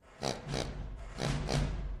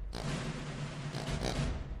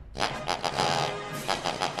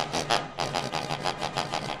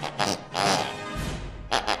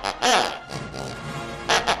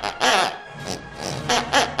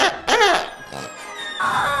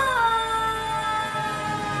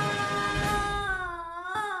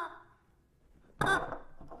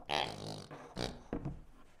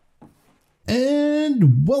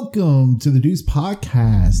Welcome to the Deuce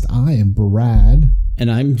Podcast. I am Brad.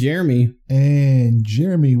 And I'm Jeremy. And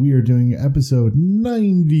Jeremy, we are doing episode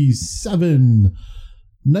 97.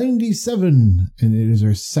 97. And it is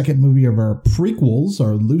our second movie of our prequels,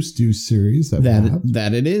 our Loose Deuce series.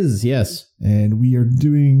 That it is, yes. And we are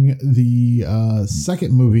doing the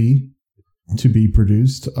second movie to be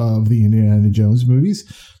produced of the Indiana Jones movies,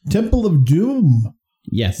 Temple of Doom.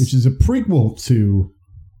 Yes. Which is a prequel to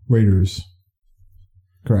Raiders.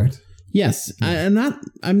 Correct? Yes. I'm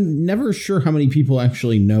never sure how many people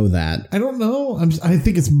actually know that. I don't know. I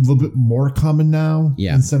think it's a little bit more common now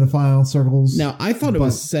in cinephile circles. Now, I thought it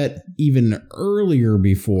was set even earlier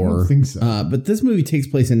before. I don't think so. But this movie takes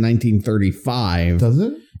place in 1935. Does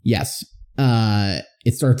it? Yes.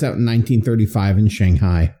 It starts out in 1935 in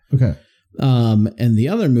Shanghai. Okay. And the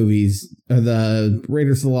other movies, the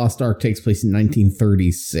Raiders of the Lost Ark takes place in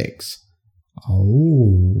 1936.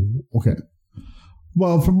 Oh, okay.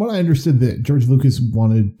 Well, from what I understood, that George Lucas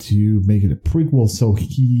wanted to make it a prequel so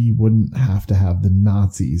he wouldn't have to have the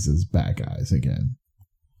Nazis as bad guys again.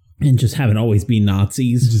 And just have it always be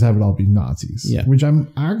Nazis. Just have it all be Nazis. Yeah. Which I'm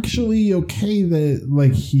actually okay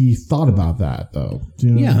that, he thought about that, though. Do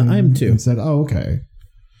you know what I mean? I am too. And said, oh, okay.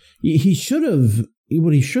 He should have...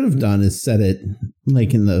 What he should have done is set it in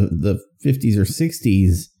the 50s or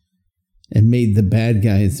 60s and made the bad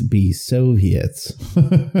guys be Soviets.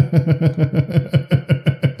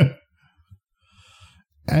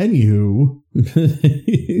 Anywho.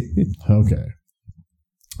 Okay.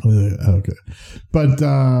 But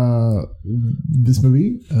this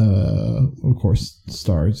movie, of course,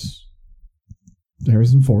 stars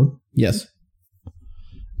Harrison Ford. Yes.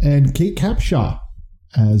 And Kate Capshaw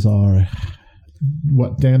as our...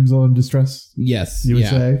 damsel in distress? Yes. You would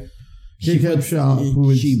say? She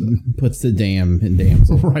puts the damn in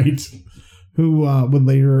damsel. Right. Who would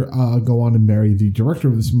later go on to marry the director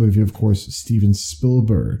of this movie, of course, Steven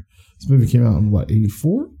Spielberg. This movie came out in,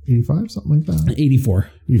 84? 85? Something like that?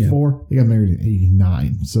 84. 84? Yeah. They got married in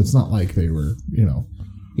 89. So it's not like they were,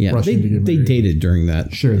 rushing to get married. They dated during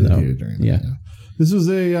that. Sure, they dated during that. Yeah. This was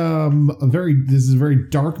a very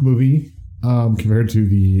dark movie. Compared to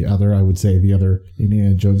the other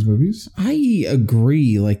Indiana Jones movies. I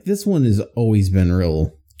agree. This one has always been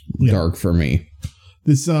real dark for me.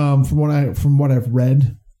 This, from what I've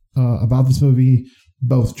read about this movie,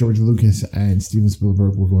 both George Lucas and Steven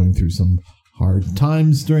Spielberg were going through some hard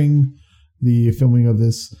times during the filming of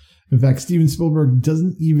this. In fact, Steven Spielberg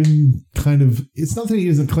doesn't even it's not that he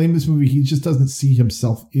doesn't claim this movie, he just doesn't see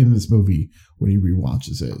himself in this movie when he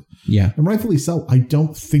rewatches it. Yeah. And rightfully so. I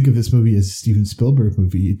don't think of this movie as a Steven Spielberg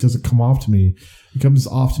movie. It doesn't come off to me. It comes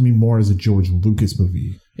off to me more as a George Lucas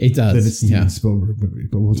movie. It does. Than a Steven Spielberg movie.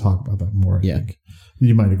 But we'll talk about that more, I think.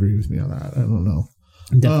 You might agree with me on that. I don't know.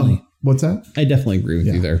 Definitely. What's that? I definitely agree with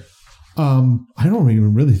you there. I don't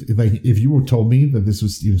even really if you were told me that this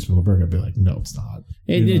was Steven Spielberg, I'd be like, no, it's not.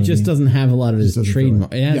 It just doesn't have a lot of his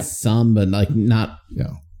trademark. It has some, but not.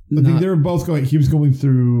 Yeah, I think they were both going. He was going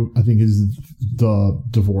through, I think, the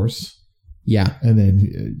divorce. Yeah, and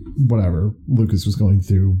then whatever Lucas was going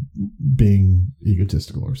through being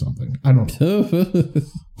egotistical or something. I don't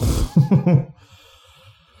know.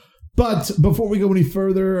 But before we go any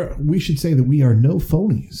further, we should say that we are no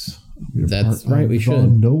phonies. That's right. We should. The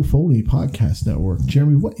No Phony Podcast Network.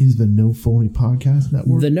 Jeremy, what is the No Phony Podcast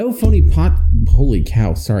Network? The No Phony Holy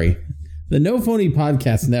cow! Sorry. The No Phony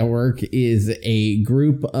Podcast Network is a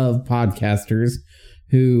group of podcasters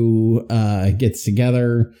who gets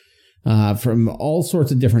together from all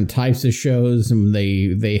sorts of different types of shows, and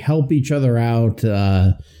they help each other out. We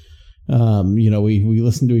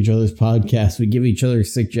listen to each other's podcasts. We give each other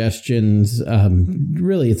suggestions.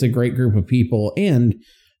 Really, it's a great group of people, and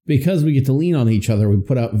because we get to lean on each other, we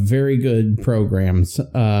put out very good programs. So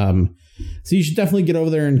you should definitely get over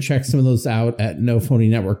there and check some of those out at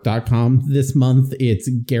nophonynetwork.com. This month, it's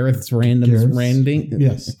Gareth's Random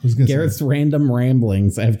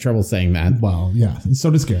Ramblings. I have trouble saying that. Well, yeah. So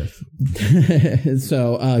does Gareth.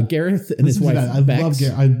 So Gareth and his wife, Bex.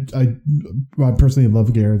 I personally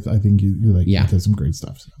love Gareth. I think he does some great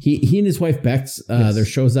stuff. So. He and his wife, Bex, their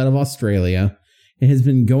show's out of Australia. It has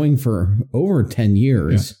been going for over 10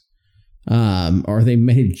 years. Yeah. Or they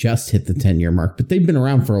may have just hit the 10-year mark, but they've been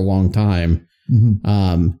around for a long time.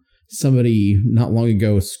 Mm-hmm. Somebody not long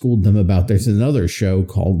ago schooled them about there's another show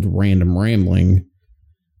called Random Rambling.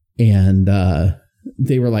 And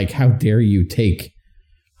they were like, how dare you take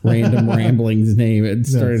Random Rambling's name? And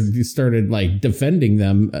started defending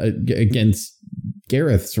them against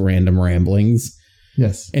Gareth's Random Ramblings.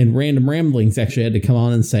 Yes. And Random Ramblings actually had to come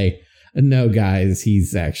on and say, no, guys,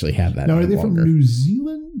 he's actually had that. Now, are they from New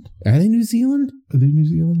Zealand? Zealand? Are they New Zealand? Are they New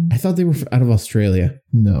Zealand? I thought they were out of Australia.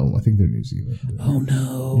 No, I think they're New Zealand. Oh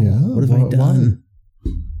no! Yeah. What have I done?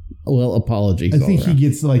 Well, apologies. I think he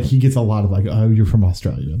gets a lot of oh, you're from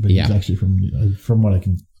Australia, but he's actually from what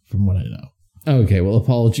I know. Okay, well,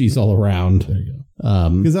 apologies all around. There you go.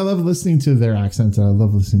 Because I love listening to their accents, and I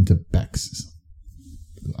love listening to Beck's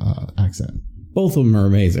accent. Both of them are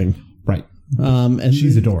amazing, right? And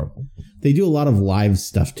she's adorable. They do a lot of live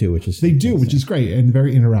stuff too, which is which is great and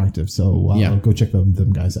very interactive. So go check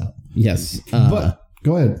them guys out. Yes, but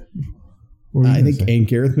go ahead. I think Aunt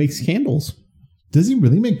Gareth makes candles. Does he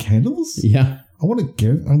really make candles? Yeah. I want a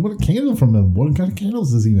candle from him. What kind of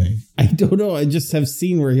candles does he make? I don't know. I just have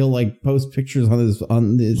seen where he'll post pictures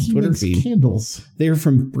on his Twitter feed. Candles. They're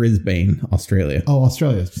from Brisbane, Australia. Oh,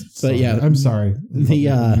 Australia. But yeah, I'm sorry. New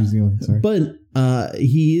Zealand. Sorry. But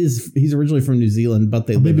he's originally from New Zealand, but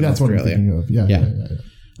they live in Australia. What I'm thinking of. Yeah.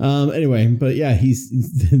 Anyway, but yeah, he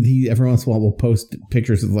every once in a while will post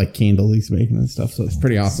pictures of candles he's making and stuff. So it's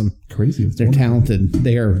pretty awesome. Crazy. They're talented.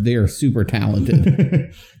 They are super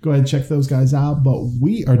talented. Go ahead and check those guys out. But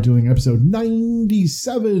we are doing episode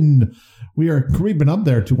 97. We are creeping up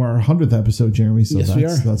there to our 100th episode, Jeremy. So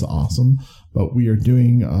yes, that's awesome. But we are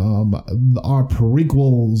doing our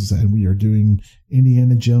prequels, and we are doing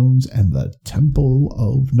Indiana Jones and the Temple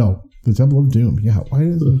of Doom. Yeah. Why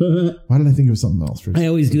did I think of something else? I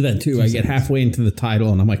always do that too. I get halfway into the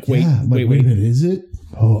title and I'm like, wait a minute, is it?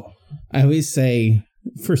 Oh. I always say,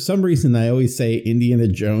 for some reason, Indiana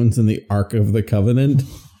Jones and the Ark of the Covenant.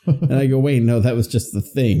 And I go, wait, no, that was just the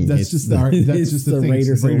thing. That's just the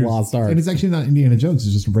Raiders of the Lost Ark. And it's actually not Indiana Jones.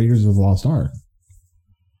 It's just Raiders of the Lost Ark.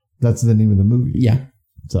 That's the name of the movie. Yeah.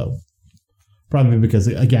 So probably because,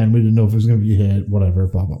 again, we didn't know if it was going to be a hit, whatever,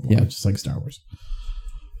 blah, blah, blah. Yeah. Just like Star Wars.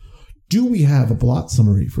 Do we have a plot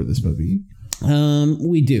summary for this movie?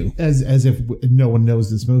 We do. As if no one knows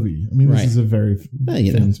this movie. I mean, this is a very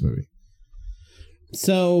famous movie.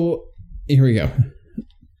 So, here we go.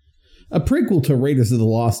 A prequel to Raiders of the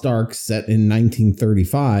Lost Ark set in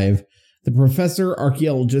 1935, the professor,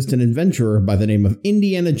 archaeologist, and adventurer by the name of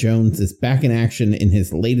Indiana Jones is back in action in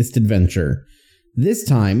his latest adventure. This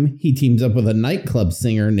time, he teams up with a nightclub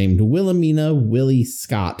singer named Wilhelmina Willie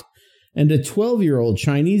Scott and a 12-year-old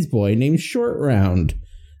Chinese boy named Short Round.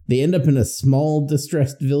 They end up in a small,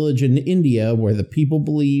 distressed village in India where the people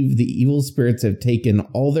believe the evil spirits have taken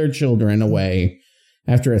all their children away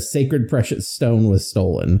after a sacred precious stone was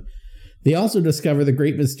stolen. They also discover the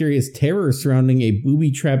great mysterious terror surrounding a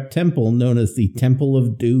booby-trapped temple known as the Temple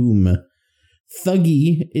of Doom.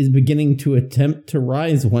 Thuggy is beginning to attempt to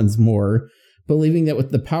rise once more, believing that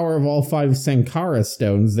with the power of all 5 Sankara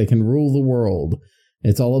stones, they can rule the world.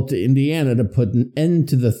 It's all up to Indiana to put an end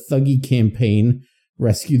to the Thuggy campaign,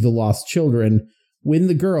 rescue the lost children, win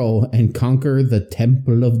the girl, and conquer the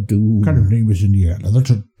Temple of Doom. What kind of name is Indiana? That's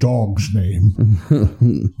a dog's name.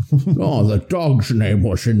 Oh, the dog's name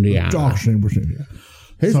was Indiana.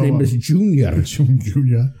 His name is Junior.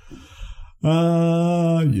 Junior.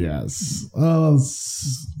 Yes.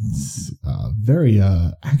 Very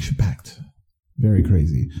action-packed. Very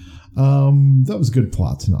crazy. That was a good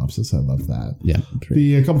plot synopsis. I love that. Yeah.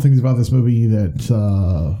 A couple things about this movie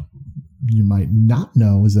that you might not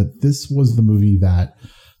know is that this was the movie that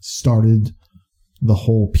started the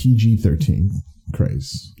whole PG-13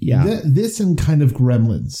 craze. Yeah. This and kind of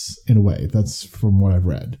Gremlins in a way. That's from what I've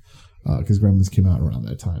read. Because Gremlins came out around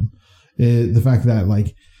that time. The fact that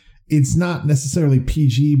it's not necessarily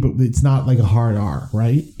PG, but it's not like a hard R,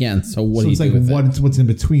 right? Yeah. And so what do you do with it? What's in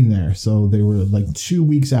between there? So they were 2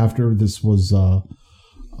 weeks after this was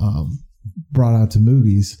brought out to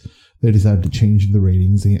movies, they decided to change the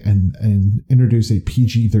ratings and introduce a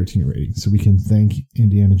PG-13 rating. So we can thank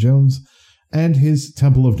Indiana Jones and his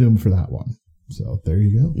Temple of Doom for that one. So there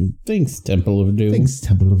you go. Thanks, Temple of Doom. Thanks,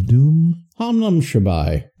 Temple of Doom. Hom Num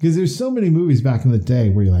Shabai. Because there's so many movies back in the day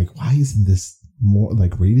where you're like, why isn't this more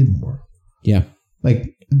rated more? Yeah.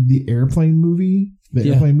 Like the Airplane movie.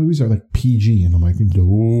 Airplane movies are PG, and I'm like,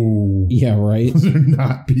 no. Yeah, right. Those are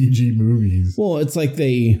not PG movies. Well, it's like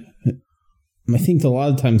I think a lot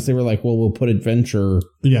of times they were like, well, we'll put adventure.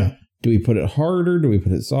 Yeah. Do we put it harder? Do we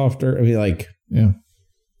put it softer? I mean, yeah.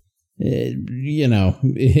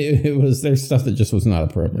 It was, there's stuff that just was not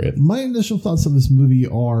appropriate. My initial thoughts of this movie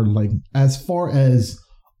are as far as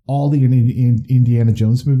all the Indiana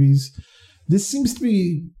Jones movies, this seems to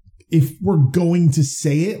be, if we're going to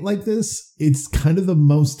say it like this, it's kind of the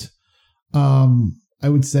most, I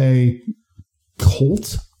would say,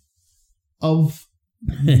 cult of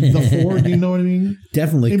the 4. Do you know what I mean?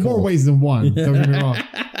 Definitely in more ways than one. Don't get me wrong.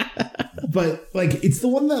 But it's the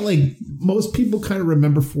one that most people kind of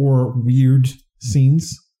remember for weird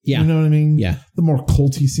scenes. Yeah. You know what I mean? Yeah. The more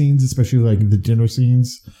culty scenes, especially like the dinner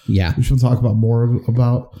scenes. Yeah. Which we'll talk about more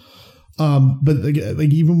about. But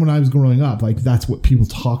like even when I was growing up, like that's what people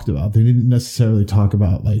talked about. They didn't necessarily talk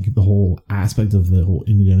about like the whole aspect of the whole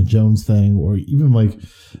Indiana Jones thing, or even like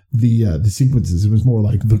the sequences. It was more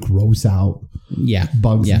like the gross out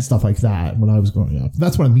bugs and stuff like that when I was growing up.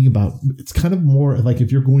 That's what I mean about it's kind of more like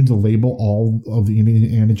if you're going to label all of the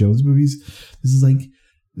Indiana Jones movies, this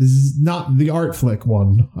is not the art flick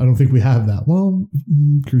one. I don't think we have that. Well,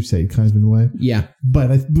 Crusade kind of in a way. Yeah.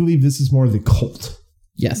 But I believe this is more the cult.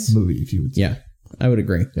 Yes. Movie, if you would say. Yeah, I would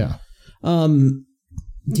agree. Yeah.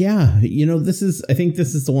 Yeah, I think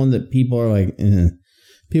this is the one that people are like,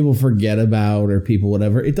 people forget about or people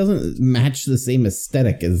whatever. It doesn't match the same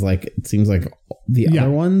aesthetic as like, it seems like the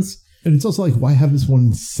other ones. And it's also like, why have this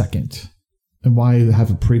one second? And why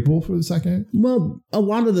have a prequel for the second? Well, a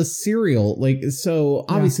lot of the serial,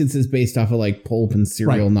 obviously this is based off of like pulp and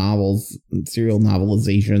serial novels, serial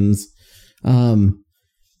novelizations.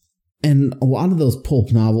 And a lot of those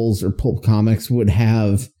pulp novels or pulp comics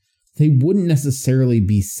they wouldn't necessarily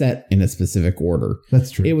be set in a specific order. That's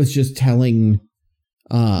true. It was just telling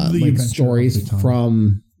stories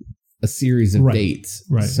from a series of dates.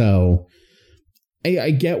 Right. So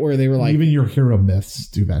I get where they were like... Even your hero myths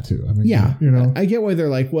do that too. I mean, I get why they're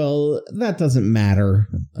like, well, that doesn't matter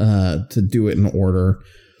to do it in order,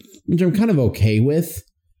 which I'm kind of okay with.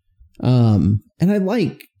 And I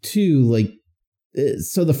like, too,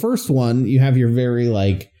 so the first one, you have your very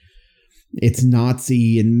it's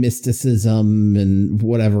Nazi and mysticism and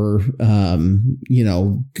whatever,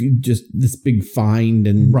 just this big find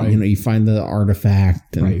and, you find the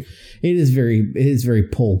artifact. And it is very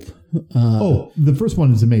pulp. The first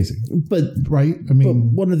one is amazing. But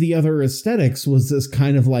one of the other aesthetics was this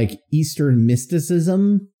kind of Eastern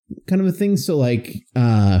mysticism kind of a thing. So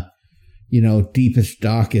deepest,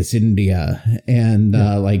 darkest India and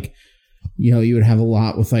you would have a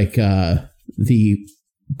lot with the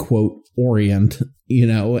quote Orient,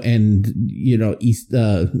 and East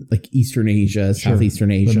Eastern Asia,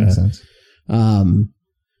 Southeastern Asia. That makes sense.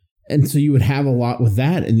 And so you would have a lot with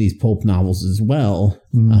that in these pulp novels as well.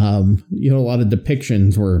 A lot of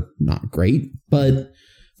depictions were not great, but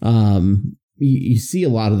you see a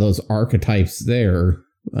lot of those archetypes there.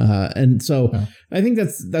 And so I think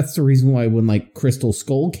that's the reason why when Crystal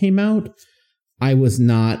Skull came out, I was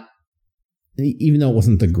not, even though it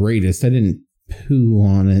wasn't the greatest, I didn't poo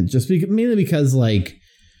on it mainly because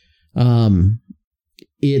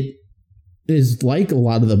it is like a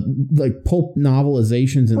lot of the pulp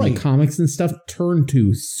novelizations and the comics and stuff turn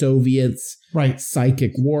to Soviets,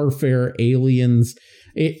 psychic warfare, aliens.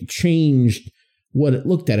 It changed what it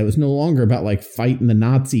looked at. It was no longer about fighting the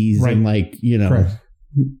Nazis and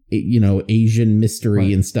Asian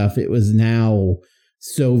mystery and stuff. It was now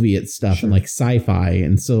Soviet stuff and sci-fi.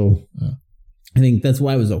 And so I think that's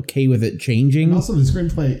why I was okay with it changing. And also the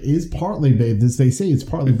screenplay is partly based, as they say, it's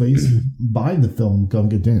partly based by the film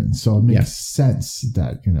Gunga Din. So it makes sense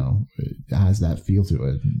that, it has that feel to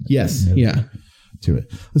it. To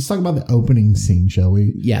it. Let's talk about the opening scene, shall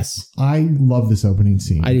we? Yes. I love this opening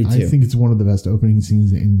scene. I do too. I think it's one of the best opening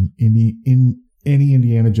scenes in any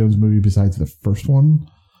Indiana Jones movie besides the first one,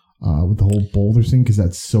 with the whole boulder scene, because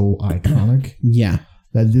that's so iconic. Yeah.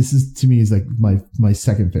 That this is, to me, is my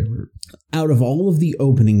second favorite. Out of all of the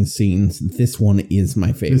opening scenes, this one is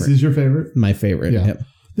my favorite. This is your favorite? My favorite, yeah. Yep.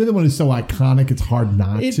 The other one is so iconic, it's hard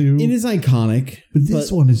not to. It is iconic. But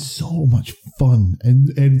this one is so much fun. And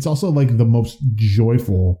it's also the most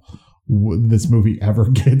joyful this movie ever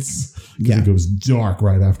gets. Because it goes dark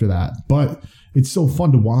right after that. But it's so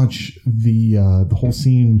fun to watch the whole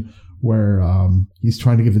scene where he's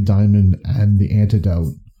trying to get the diamond and the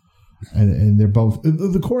antidote. And they're both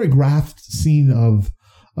the choreographed scene of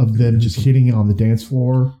them just hitting it on the dance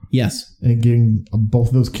floor. Yes. And getting both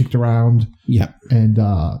of those kicked around. Yeah. And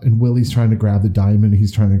Willie's trying to grab the diamond.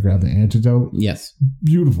 He's trying to grab the antidote. Yes.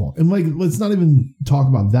 Beautiful. And let's not even talk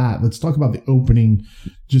about that. Let's talk about the opening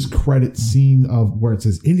just credit scene of where it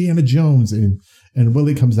says Indiana Jones and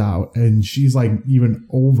Willie comes out and she's even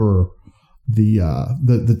over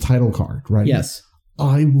the title card, right? Yes.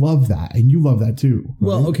 I love that. And you love that too. Right?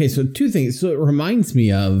 Well, okay. So two things. So it reminds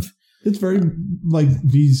me of... It's very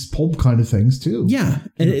these pulp kind of things too. Yeah.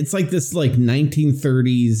 And it's this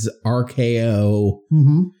 1930s RKO,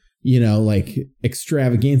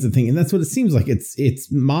 extravaganza thing. And that's what it seems like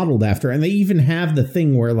it's modeled after. And they even have the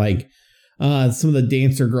thing where some of the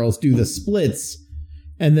dancer girls do the splits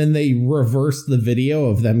and then they reverse the video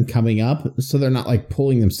of them coming up. So they're not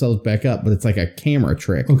pulling themselves back up, but it's a camera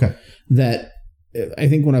trick. Okay. That I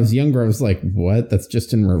think when I was younger, I was like, what? That's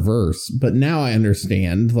just in reverse. But now I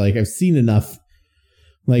understand. Like, I've seen enough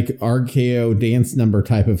like RKO dance number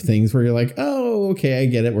type of things where you're like, oh, okay, I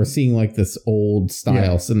get it. We're seeing like this old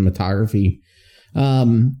style cinematography.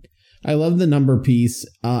 I love the number piece.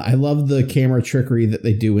 I love the camera trickery that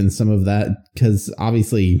they do in some of that, because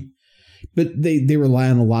obviously, but they rely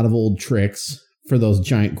on a lot of old tricks for those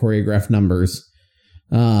giant choreographed numbers.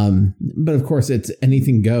 But of course, it's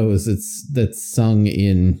anything goes. That's sung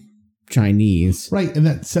in Chinese, right? And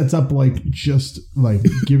that sets up like just like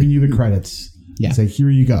giving you the credits. Yeah, say here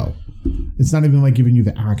you go. It's not even like giving you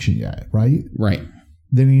the action yet, right? Right.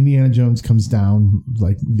 Then Indiana Jones comes down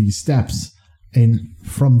like these steps, and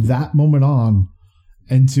from that moment on,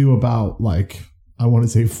 into about like I want to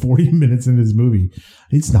say 40 minutes in this movie,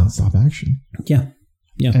 it's nonstop action. Yeah,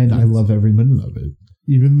 yeah, and I love every minute of it.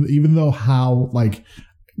 Even though how like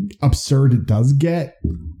absurd it does get,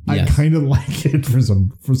 I kind of like it for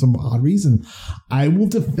some odd reason. I will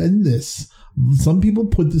defend this. Some people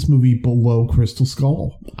put this movie below Crystal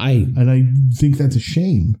Skull. I think that's a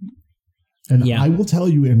shame. And I will tell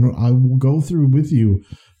you, and I will go through with you.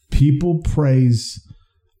 People praise,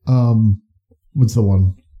 what's the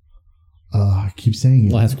one? I keep saying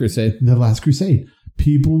it. Last Crusade. The Last Crusade.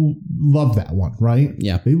 People love that one, right?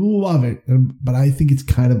 Yeah. People love it. But I think it's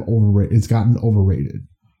kind of overrated. It's gotten overrated.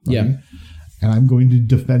 Right? Yeah. And I'm going to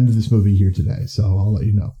defend this movie here today. So I'll let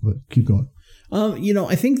you know. But keep going.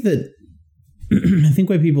 I think that I think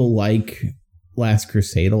why people like Last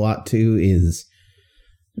Crusade a lot too is,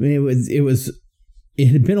 I mean, it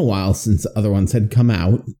had been a while since the other ones had come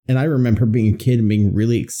out. And I remember being a kid and being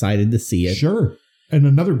really excited to see it. Sure. And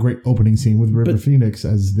another great opening scene with River Phoenix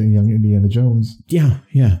as the young Indiana Jones. Yeah,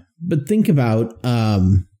 yeah. But think about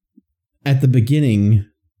at the beginning,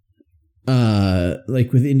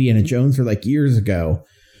 like with Indiana Jones or like years ago,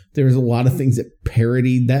 there was a lot of things that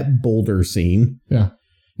parodied that boulder scene. Yeah.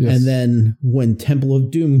 Yes. And then when Temple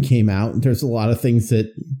of Doom came out, there's a lot of things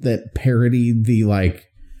that parodied the like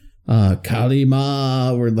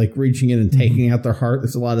Kalima, or like reaching in and taking out their heart.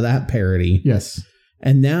 There's a lot of that parody. Yes.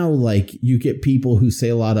 And now, like, you get people who say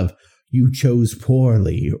a lot of "you chose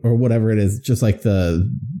poorly" or whatever it is, just like the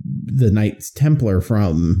Knights Templar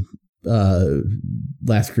from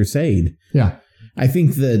Last Crusade. Yeah, I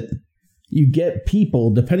think that you get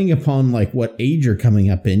people, depending upon like what age you're coming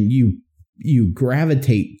up in, you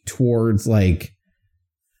gravitate towards like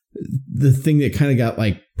the thing that kind of got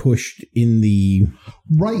like pushed in the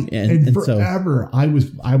right. And forever, so,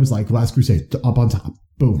 I was like Last Crusade up on top,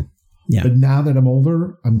 boom. Yeah. But now that I'm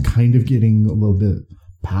older, I'm kind of getting a little bit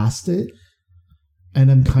past it,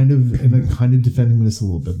 and I'm kind of defending this a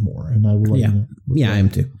little bit more. And I will let you know. Yeah, I am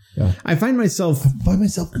too. Yeah. I find myself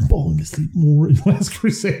falling asleep more in Last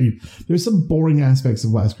Crusade. There's some boring aspects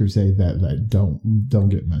of Last Crusade that don't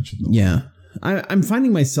get mentioned. Yeah. I'm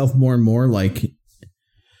finding myself more and more like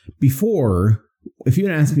before, if you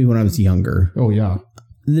had asked me when I was younger. Oh, yeah.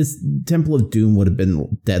 This Temple of Doom would have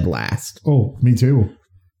been dead last. Oh, me too.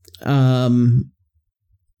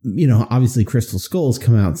 Obviously Crystal Skull's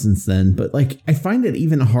come out since then, but like I find it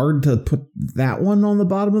even hard to put that one on the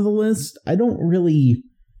bottom of the list.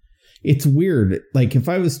 It's weird. Like if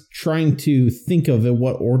I was trying to think of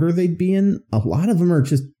what order they'd be in, a lot of them are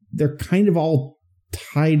just, they're kind of all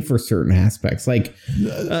tied for certain aspects. Like,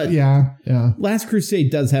 yeah. Last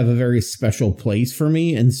Crusade does have a very special place for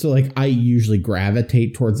me. And so like, I usually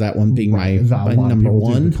gravitate towards that one being my number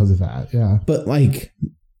one because of that. Yeah. But like,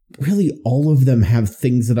 really, all of them have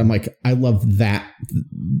things that I'm like, I love that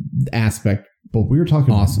aspect. But we were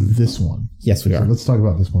talking about this one. Yes, we are. Let's talk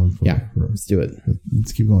about this one. Let's do it.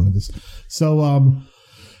 Let's keep going to this. So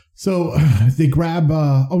they grab.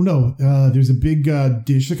 There's a big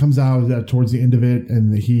dish that comes out towards the end of it,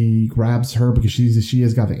 and he grabs her because she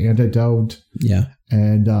has got the antidote. Yeah,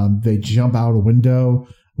 and they jump out a window,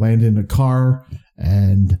 land in a car,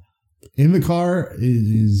 and in the car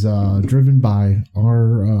is driven by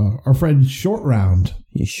our friend Short Round.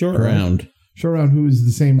 Short Round, who is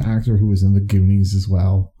the same actor who was in the Goonies as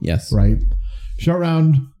well. Yes. Right? Short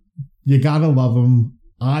Round, you gotta love him.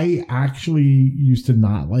 I actually used to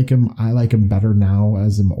not like him. I like him better now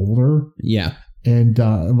as I'm older. Yeah. And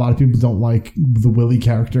a lot of people don't like the Willie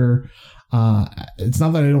character. It's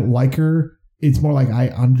not that I don't like her. It's more like I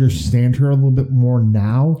understand her a little bit more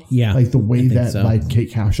now. Yeah. Like the way that like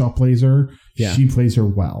Kate Capshaw plays her. Yeah. She plays her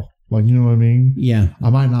well. Like, you know what I mean? Yeah.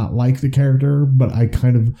 I might not like the character, but I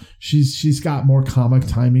kind of, she's got more comic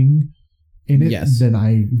timing in it than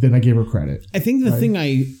I gave her credit. I think the thing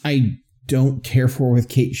I don't care for with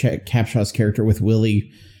Kate Capshaw's character with Willie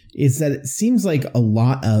is that it seems like a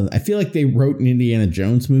lot of, I feel like they wrote an Indiana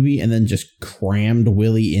Jones movie and then just crammed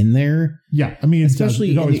Willie in there. Yeah. I mean,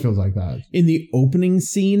 especially it always feels like that. In the opening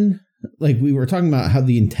scene, like we were talking about how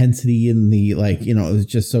the intensity and the, like, you know, it was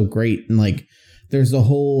just so great. And like, there's the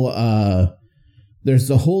whole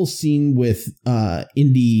scene with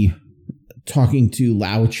Indy talking to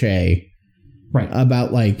Lao Che. Right.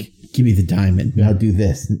 About like, give me the diamond. Now do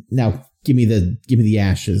this. Now give me the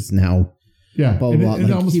ashes. Now. Yeah, blah, blah, and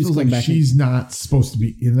it almost feels like she's not supposed to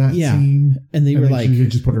be in that scene. And they were like,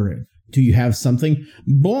 just put her in. Do you have something?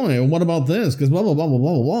 Boy, what about this? Because blah, blah, blah, blah,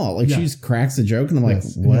 blah, blah. Like, she just cracks a joke, and I'm like,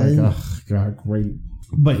 what? Like, oh, God, great.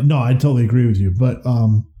 But no, I totally agree with you. But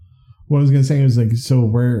what I was going to say is, like, so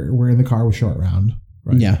we're in the car with Short Round,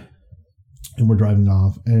 right? Yeah. And we're driving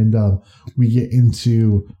off, and we get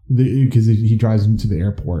into because he drives into the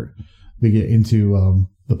airport. They get into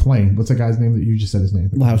the plane. What's that guy's name that you just said his name?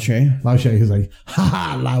 Lao Che. Lao Che. He's like, ha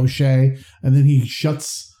ha, Lao Che. And then he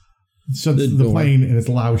shuts the plane, and it's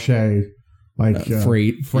Lao Che, like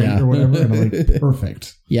freight or whatever. And I'm like,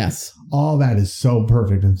 perfect. Yes. All that is so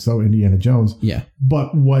perfect and so Indiana Jones. Yeah.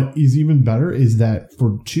 But what is even better is that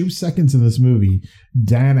for 2 seconds in this movie,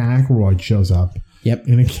 Dan Aykroyd shows up. Yep.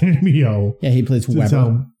 In a cameo. Yeah, he plays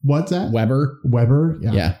Weber. What's that? Weber.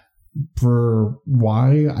 Yeah. For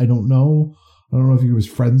why? I don't know. I don't know if he was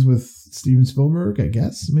friends with Steven Spielberg, I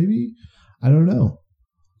guess, maybe. I don't know.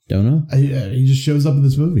 He just shows up in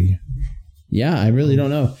this movie. Yeah, I really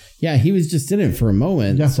don't know. Yeah, he was just in it for a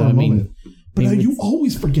moment. Yeah, for a moment. But you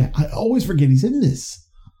always forget. I always forget he's in this.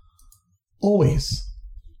 Always.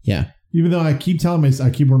 Yeah. Even though I keep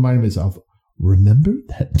reminding myself, remember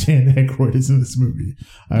that Dan Aykroyd is in this movie.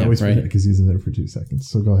 I always forget because he's in there for 2 seconds.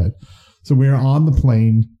 So go ahead. So we are on the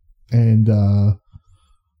plane, and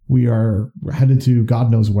we are headed to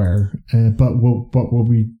God knows where. But what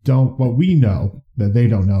we know that they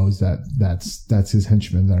don't know is that that's his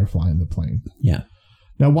henchmen that are flying the plane. Yeah.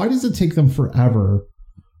 Now, why does it take them forever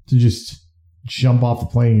to just jump off the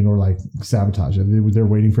plane or like sabotage it? They're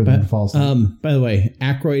waiting for them to fall asleep. By the way,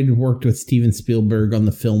 Aykroyd worked with Steven Spielberg on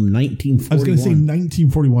the film 1941. I was going to say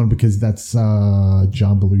 1941 because that's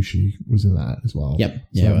John Belushi was in that as well. Yep.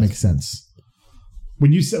 So that makes sense.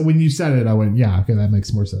 When you said it, I went, yeah, okay, that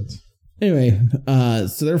makes more sense. Anyway,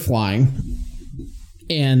 so they're flying,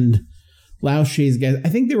 and Lao Che's guys, I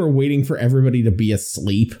think they were waiting for everybody to be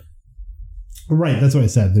asleep. Right, that's what I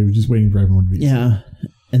said. They were just waiting for everyone to be asleep. Yeah.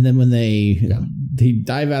 And then when they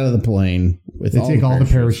dive out of the plane with they take all the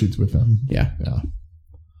parachutes with them. Yeah. Yeah.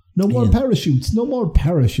 No more parachutes. No more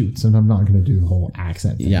parachutes. And I'm not going to do the whole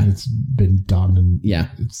accent thing. Yeah. It's been done. And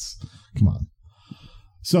come on.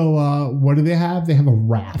 So what do they have? They have a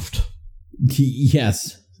raft.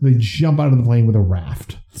 Yes. They jump out of the plane with a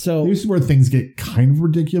raft. So this is where things get kind of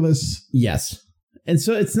ridiculous. Yes. And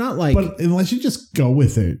so it's not like... But unless you just go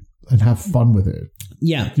with it and have fun with it.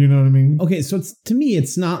 Yeah. Do you know what I mean? Okay, so to me,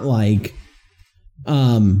 it's not like...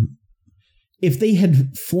 if they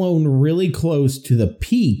had flown really close to the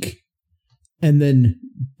peak and then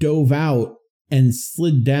dove out and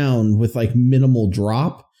slid down with like minimal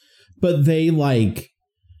drop, but they like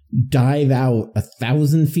dive out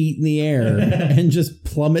 1,000 feet in the air and just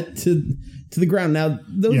plummet to the ground. Now,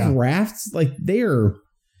 those rafts, like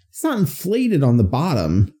it's not inflated on the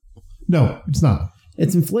bottom. No, it's not.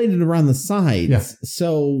 It's inflated around the sides. Yeah.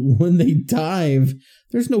 So when they dive,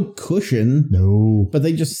 there's no cushion. No. But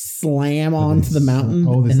they just slam onto the mountain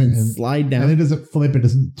and then slide down. And it doesn't flip. It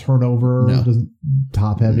doesn't turn over. No. It doesn't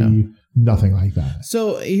top heavy. No. Nothing like that.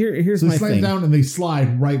 So here's my thing. They slam down and they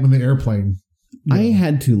slide right when the airplane. I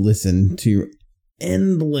had to listen to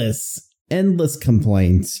endless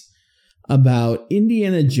complaints about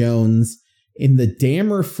Indiana Jones in the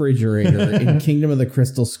damn refrigerator in Kingdom of the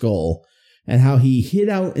Crystal Skull. And how he hid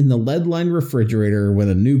out in the lead-lined refrigerator when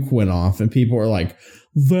a nuke went off. And people are like,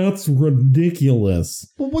 that's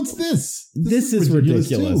ridiculous. Well, what's this? This is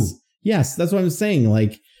ridiculous. Yes, that's what I'm saying.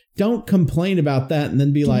 Like, don't complain about that and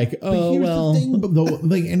then be like, oh, well.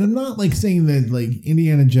 And I'm not like saying that like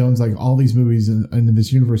Indiana Jones, like all these movies in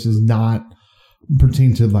this universe is not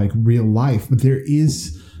pertain to like real life. But there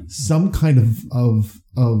is some kind of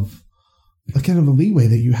a kind of a leeway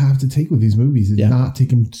that you have to take with these movies and not take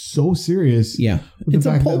them so serious. Yeah. It's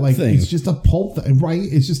a pulp thing. It's just a pulp thing, right?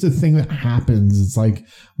 It's just a thing that happens. It's like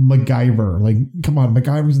MacGyver. Like, come on,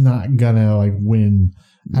 MacGyver's not gonna like win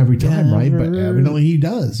every time, right? But evidently he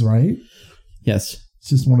does, right? Yes. It's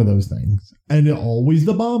just one of those things. And always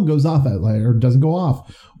the bomb goes off or doesn't go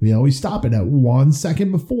off. We always stop it at 1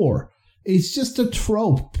 second before. It's just a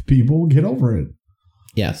trope, people. Get over it.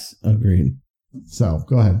 Yes. Agreed. So,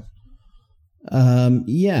 go ahead.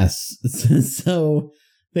 Yes. So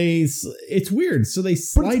It's weird. So they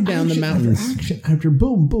slide down the mountains. After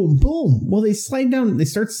boom, boom, boom. Well, they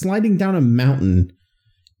start sliding down a mountain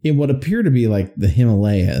in what appear to be like the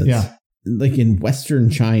Himalayas. Yeah. Like in Western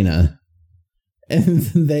China. And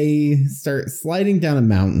they start sliding down a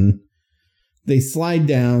mountain. They slide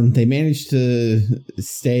down. They manage to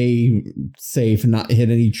stay safe and not hit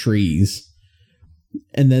any trees.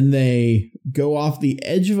 And then they go off the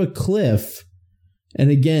edge of a cliff. And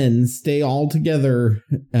again, stay all together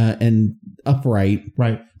and upright.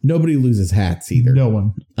 Right. Nobody loses hats either. No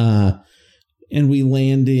one. And we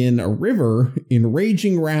land in a river in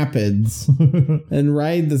raging rapids and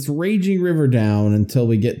ride this raging river down until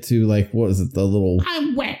we get to like, what is it? The little...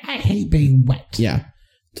 I'm wet. I hate being wet. Yeah.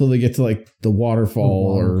 Till they get to like the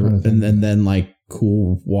waterfall and then like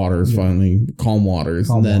cool waters, finally calm waters.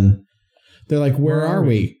 And then they're like, where are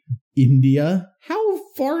we? India? How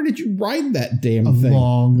far did you ride that damn thing? A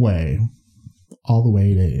long way. All the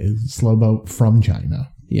way to slow boat from China.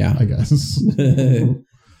 Yeah. I guess.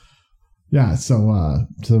 Yeah. So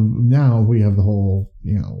now we have the whole,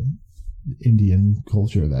 Indian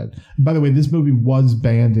culture that, by the way, this movie was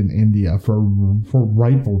banned in India for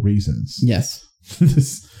rightful reasons. Yes.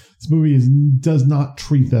 This movie does not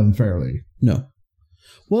treat them fairly. No.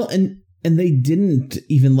 Well, and they didn't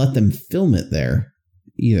even let them film it there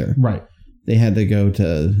either. Right. They had to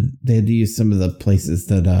use some of the places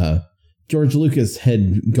that George Lucas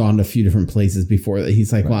had gone to a few different places before that.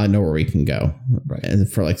 He's like, well, I know where we can go. Right.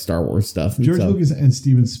 And for like Star Wars stuff. George Lucas and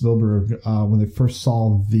Steven Spielberg, when they first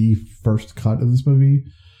saw the first cut of this movie,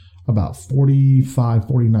 about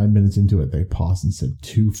 49 minutes into it, they paused and said,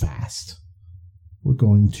 too fast. We're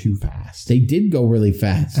going too fast. They did go really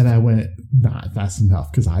fast. And I went, not fast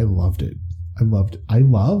enough, because I loved it. I love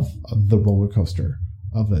the roller coaster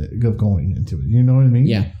of going into it. You know what I mean?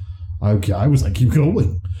 Yeah. I was like, keep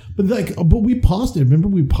going. But we paused it. Remember,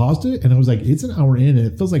 we paused it, and I was like, it's an hour in, and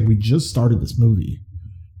it feels like we just started this movie.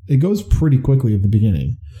 It goes pretty quickly at the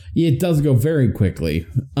beginning. Yeah, it does go very quickly.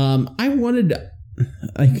 I wanted,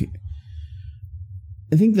 I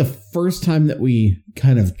think the first time that we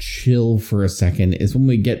kind of chill for a second is when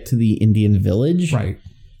we get to the Indian village. Right.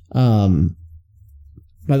 By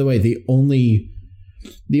the way, the only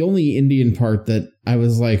Indian part that I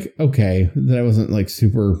was like, okay, that I wasn't like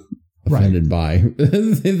super offended by. But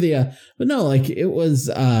no, like it was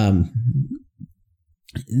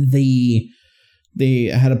they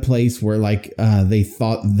had a place where like they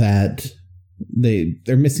thought that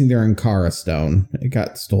they're missing their Ankara stone. It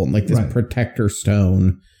got stolen, like this protector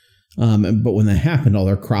stone. But when that happened, all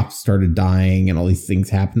their crops started dying and all these things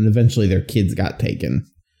happened. Eventually their kids got taken.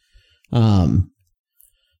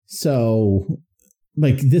 So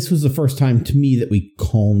like this was the first time to me that we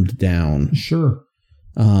calmed down. Sure.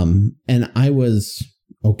 And I was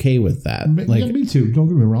okay with that. Yeah, me too. Don't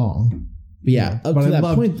get me wrong. Yeah. Up to that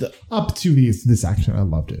point. Up to this action, I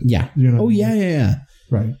loved it. Yeah. Oh, yeah.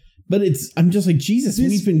 Right. But I'm just like, Jesus,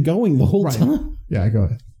 we've been going the whole time. Yeah, go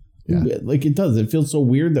ahead. Yeah. Like it does. It feels so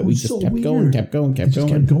weird that we just kept going. Kept going,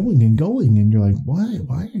 and going. And you're like, why?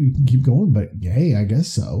 Why do you keep going? But yay, I guess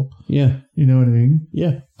so. Yeah. You know what I mean?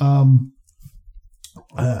 Yeah.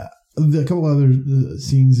 A couple other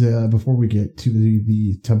scenes before we get to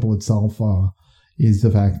the temple itself is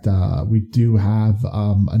the fact we do have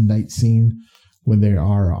a night scene when they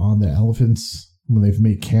are on the elephants, when they've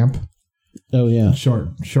made camp. Oh, yeah. Short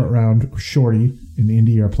round Shorty and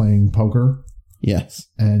Indy are playing poker. Yes.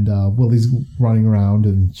 And Willie's running around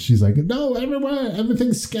and she's like, no, everywhere,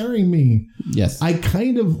 everything's scaring me. Yes. I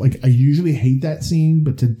kind of I usually hate that scene,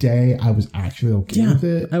 but today I was actually okay with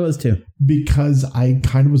it. I was too. Because I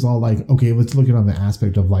kind of was all like, okay, let's look at it on the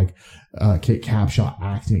aspect of like Kate Capshaw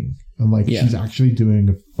acting. And like, she's actually doing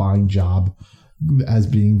a fine job as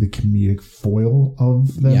being the comedic foil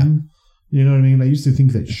of them. Yeah. You know what I mean? I used to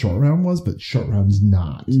think that Short Round was, but Short Round's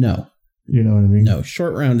not. No. You know what I mean? No,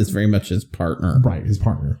 Short Round is very much his partner. Right, his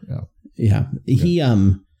partner. Yeah. He I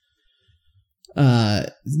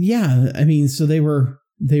mean, so they were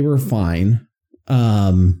fine.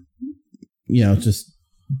 Just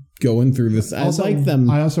going through this. I like them.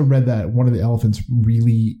 I also read that one of the elephants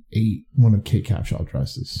really ate one of Kate Capshaw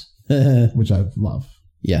dresses, which I love.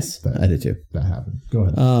 Yes, I did too. That happened. Go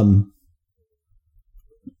ahead.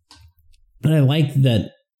 And I like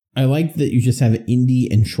that you just have Indy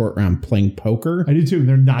and Short Round playing poker. I do too.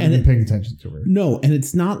 They're not even paying attention to her. No, and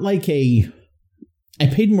it's not like I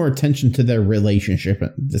paid more attention to their relationship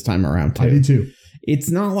this time around too. I did too. It's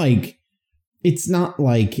not like it's not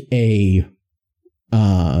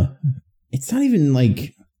even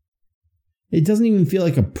like, it doesn't even feel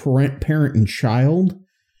like a parent and child.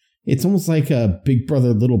 It's almost like a big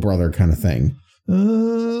brother, little brother kind of thing.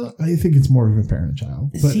 I think it's more of a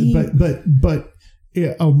parent-child, but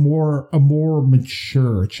a more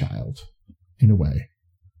mature child in a way.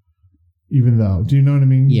 Even though, do you know what I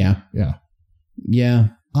mean? Yeah.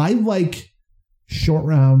 I like Short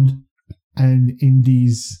Round and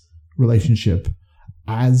Indy's relationship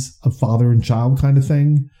as a father and child kind of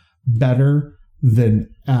thing better than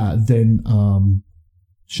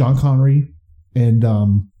Sean Connery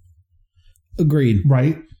and agreed,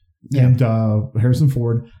 right? Yeah. And Harrison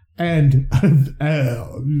Ford and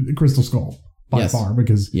Crystal Skull by far,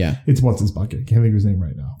 because it's what's his bucket. Can't think of his name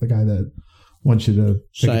right now. The guy that wants you to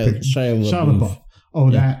Shia LaBeouf. Oh,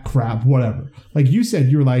 that crap, whatever. Like you said,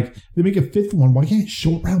 you're like, they make a fifth one. Why can't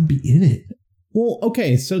Short Round be in it? Well,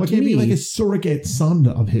 okay, so why can't he be like a surrogate son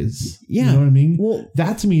of his? Yeah. You know what I mean? Well,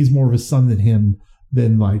 that to me is more of a son than him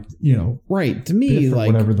than like, you know. Right. To me,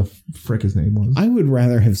 like whatever the frick his name was. I would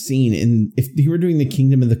rather have seen, if you were doing the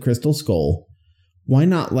Kingdom of the Crystal Skull, why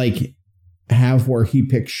not like have where he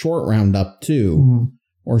picks Short Round up too? Mm-hmm.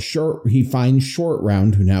 Or he finds Short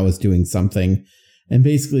Round, who now is doing something, and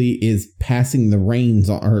basically is passing the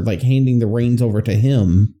reins or like handing the reins over to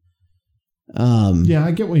him. Yeah,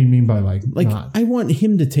 I get what you mean by like not. I want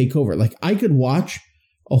him to take over. Like I could watch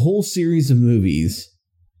a whole series of movies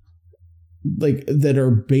like that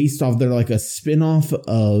are based off, they're like a spin-off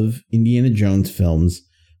of Indiana Jones films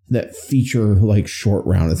that feature like Short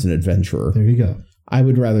Round as an adventurer. There you go. I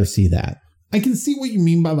would rather see that. I can see what you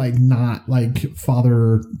mean by like not like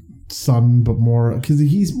father son, but more because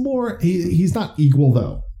he's not equal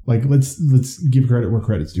though. Like let's give credit where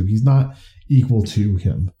credit's due. He's not equal to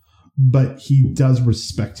him, but he does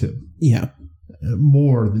respect him. Yeah,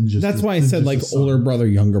 more than just. That's why I said like older brother,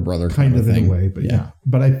 younger brother kind of thing. In a way, but yeah.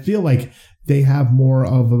 But I feel like they have more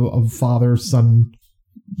of a father son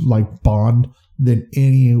like bond than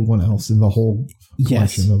anyone else in the whole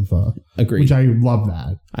collection of agreed. Which I love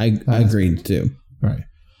that. I agreed too. Right.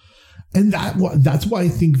 And that's why I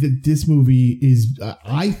think that this movie is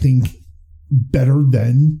I think better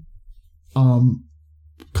than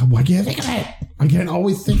why can't I think of it? I can't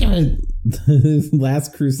always think of it.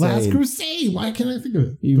 Last Crusade. Why can't I think of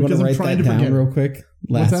it? You want to write that down real quick?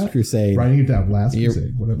 Last Crusade. Writing it down. Last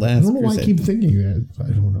Crusade. Whatever. I don't know why I keep thinking that. I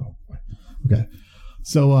don't know. Okay.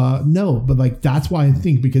 So, no, but like, that's why I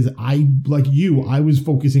think, because I was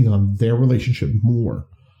focusing on their relationship more.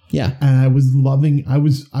 Yeah. And I was loving,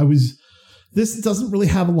 this doesn't really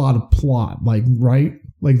have a lot of plot, like, right?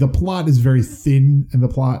 Like the plot is very thin, and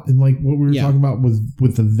like what we were talking about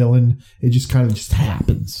with the villain, it just kind of just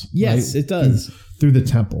happens. Yes, right? it does. Through the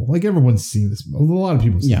temple. Like everyone's seen this. A lot of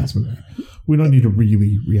people have seen this movie. We don't need to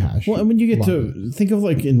really rehash. Well, and when you get to think of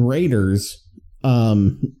like in Raiders,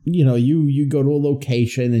 you go to a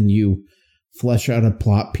location and you flesh out a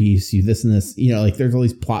plot piece, you this and this, like there's all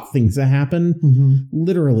these plot things that happen. Mm-hmm.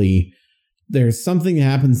 Literally, there's something that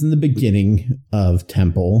happens in the beginning of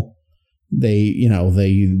Temple.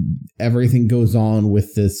 Everything goes on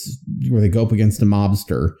with this where they go up against a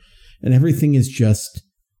mobster, and everything is just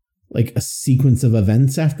like a sequence of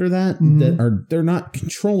events after that they're not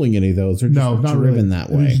controlling any of those. They're just not driven that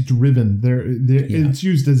way. It's driven. It's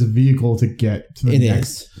used as a vehicle to get to the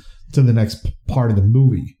next part of the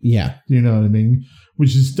movie. Yeah. You know what I mean?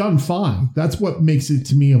 Which is done fine. That's what makes it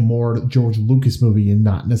to me a more George Lucas movie and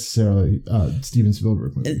not necessarily Steven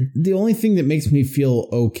Spielberg movie. The only thing that makes me feel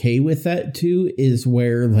okay with that too is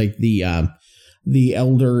where like the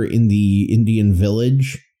elder in the Indian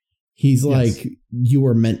village, he's like, you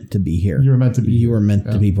were meant to be here. You were meant to be. You were meant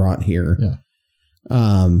to be brought here. Yeah.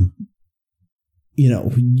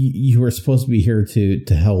 You were supposed to be here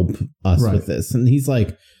to help us with this. And he's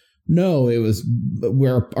like, no, it was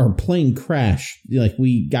where our plane crashed. Like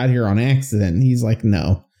we got here on accident. And he's like,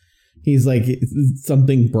 no. He's like,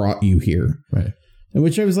 something brought you here. Right. And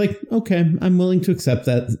which I was like, okay, I'm willing to accept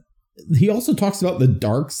that. He also talks about the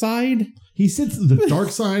dark side. He says the dark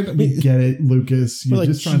side. We get it, Lucas. You're like,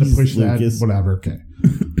 just trying to push Lucas. That. Whatever. Okay.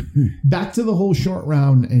 Back to the whole Short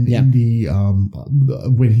Round and Indy.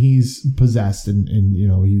 When he's possessed and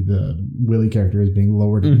the Willie character is being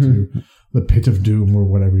lowered into the pit of doom or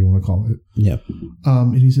whatever you want to call it. Yeah.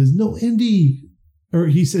 And he says, no, Indy. Or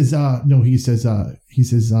he says, what's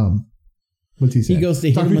he say? He goes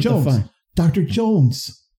to Dr. Jones. Dr.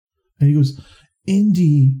 Jones. And he goes,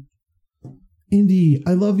 Indy,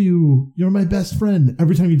 I love you. You're my best friend.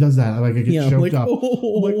 Every time he does that, I get choked up.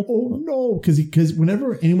 I'm like, oh no. Because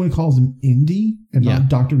whenever anyone calls him Indy and not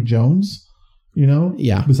Dr. Jones,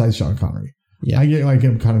 besides Sean Connery, Yeah. I get like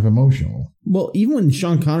him kind of emotional. Well, even when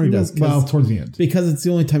Sean Connery does. Well, towards the end. Because it's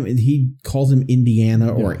the only time he calls him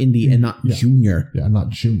Indiana or Indy and not Junior. Yeah, not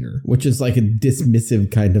Junior. Which is like a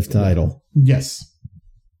dismissive kind of title. Yes.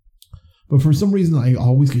 But for some reason, I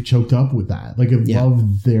always get choked up with that. Like, I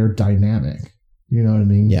love their dynamic. You know what I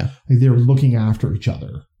mean? Yeah. Like, they're looking after each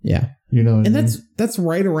other. Yeah. You know what I mean? And that's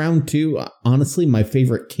right around, too, honestly, my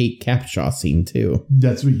favorite Kate Capshaw scene, too.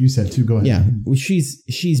 That's what you said, too. Go ahead. Yeah.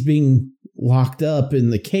 She's being locked up in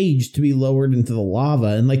the cage to be lowered into the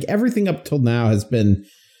lava. And, like, everything up till now has been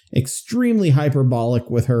extremely hyperbolic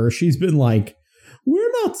with her. She's been like,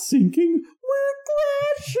 we're not sinking, we're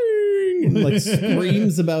crashing. And, like,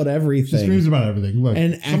 screams about everything. She screams about everything. Look,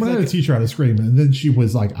 and someone had to teach her how to scream. And then she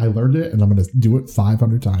was like, I learned it, and I'm going to do it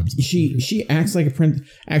 500 times. She acts like a prince.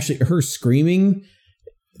 Actually, her screaming,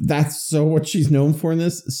 that's so what she's known for in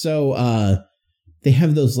this. So, they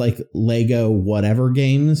have those like Lego whatever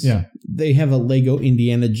games. Yeah. They have a Lego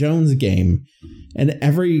Indiana Jones game. And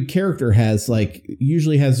every character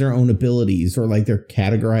usually has their own abilities, or like they're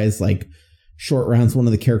categorized like Short Round's one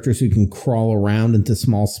of the characters who can crawl around into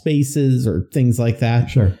small spaces or things like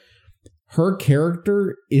that. Sure. Her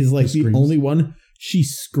character is like the only one. She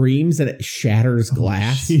screams and it shatters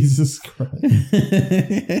glass. Jesus Christ.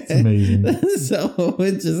 It's amazing. So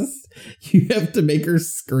you have to make her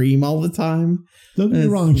scream all the time. Don't get me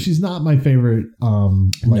wrong, she's not my favorite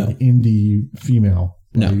indie female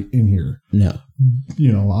in here. No.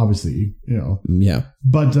 You know, obviously, you know. Yeah.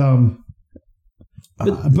 But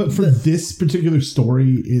for this particular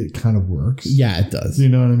story, it kind of works. Yeah, it does. You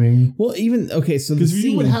know what I mean? Well, so because if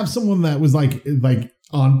you would have someone that was like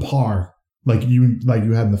on par, like you had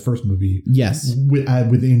in the first movie, yes,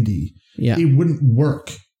 with Indy, it wouldn't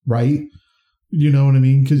work, right? You know what I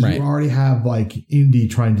mean? Because you already have like Indy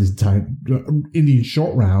Indy and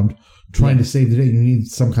Short Round trying to save the day. You need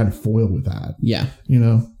some kind of foil with that. Yeah, you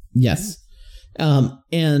know. Yes,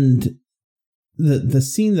 and the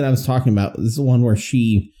scene that I was talking about is the one where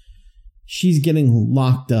she's getting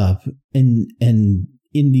locked up, and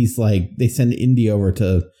Indy's like, they send Indy over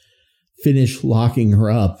to finish locking her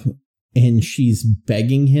up, and she's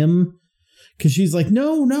begging him. Because she's like,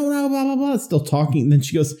 no, blah, blah, blah, still talking. And then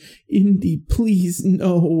she goes, Indy, please,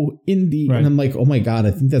 no, Indy. Right. And I'm like, oh my God,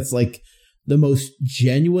 I think that's like the most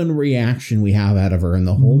genuine reaction we have out of her in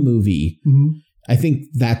the whole movie. Mm-hmm. I think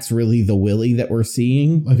that's really the Willie that we're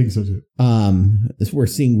seeing. I think so too. We're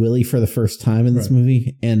seeing Willie for the first time in this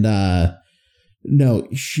movie. And no,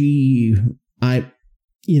 I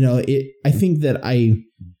think that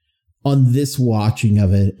on this watching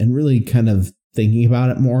of it and really kind of thinking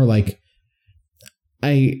about it more, like,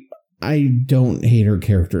 I don't hate her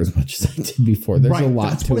character as much as I did before. There's a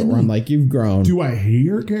lot to it where I'm like, you've grown. Do I hate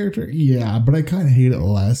her character? Yeah, but I kind of hate it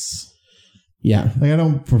less. Yeah. Like, I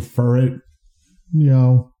don't prefer it, you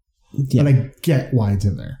know, but I get why it's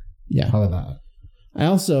in there. Yeah. How about that? I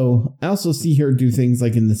also see her do things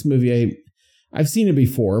like in this movie. I've seen it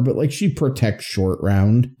before, but like she protects Short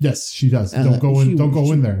Round. Yes, she does. Don't go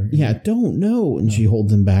in there. Yeah, don't know. And she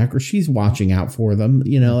holds him back, or she's watching out for them.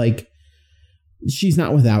 You know, like, she's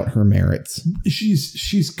not without her merits.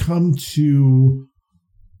 She's come to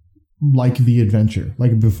like the adventure.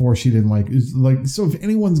 Like, before she didn't like. So if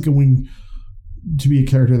anyone's going to be a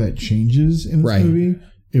character that changes in this movie,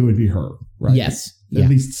 it would be her. Right? Yes. At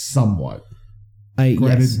least somewhat.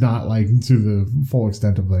 Granted, not like to the full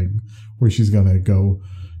extent of like where she's gonna go,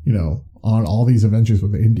 you know, on all these adventures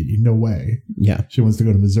with Indy. No way. Yeah. She wants to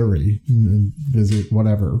go to Missouri and visit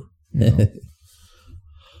whatever. You know.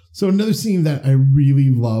 So another scene that I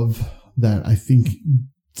really love that I think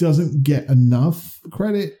doesn't get enough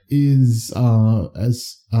credit is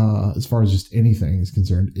as far as just anything is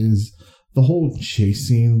concerned, is the whole chase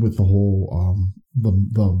scene with the whole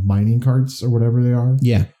the mining carts or whatever they are.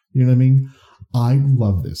 Yeah. You know what I mean? I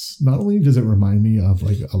love this. Not only does it remind me of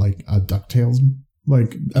like a DuckTales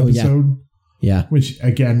episode. Yeah. Which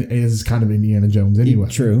again is kind of Indiana Jones anyway.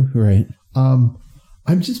 True. Right.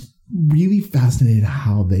 I'm just really fascinated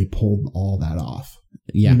how they pulled all that off.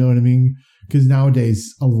 Yeah. You know what I mean? Because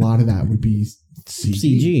nowadays a lot of that would be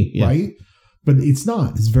CG, right? But it's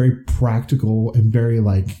not. It's very practical and very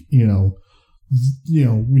like, you know,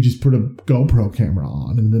 we just put a GoPro camera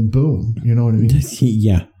on and then boom. You know what I mean?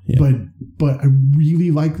 Yeah. But I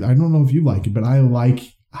really like, I don't know if you like it, but I like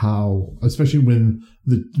how, especially when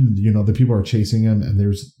the people are chasing him and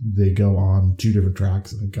they go on 2 different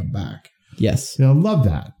tracks and then come back. Yes. I love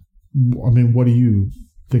that. I mean, what do you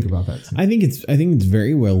think about that scene? I think it's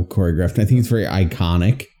very well choreographed. I think it's very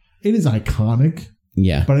iconic. It is iconic.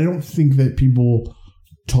 Yeah. But I don't think that people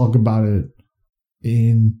talk about it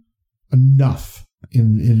enough.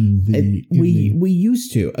 We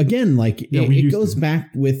used to. Again, like it goes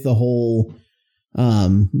back with the whole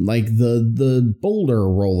like the boulder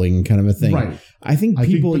rolling kind of a thing. Right. I think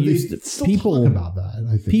people talk about that.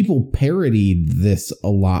 I think people parodied this a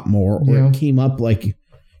lot more, or it came up like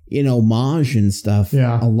in homage and stuff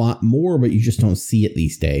a lot more, but you just don't see it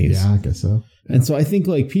these days. Yeah, I guess so. Yeah. And so I think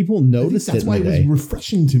like people noticed it. That's why it was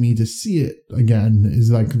refreshing to me to see it again,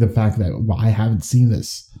 is like the fact that I haven't seen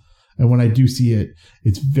this. And when I do see it,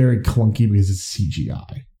 it's very clunky because it's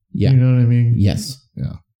CGI. Yeah. You know what I mean? Yes.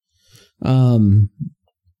 Yeah.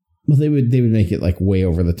 Well, they would make it like way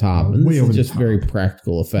over the top. And this is just very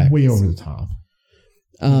practical effects. Way over the top.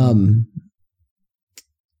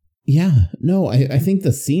 Yeah. No, I think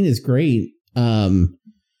the scene is great. I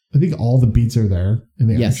think all the beats are there in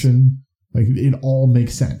the action. Like it all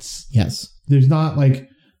makes sense. Yes. There's not like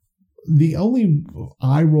the only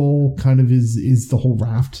eye roll kind of is the whole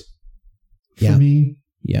raft for me.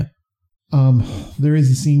 Yeah. There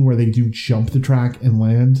is a scene where they do jump the track and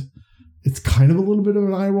land. It's kind of a little bit of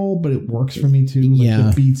an eye roll, but it works for me too. Like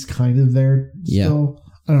the beat's kind of there still.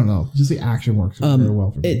 I don't know. Just the action works very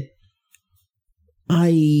well for me.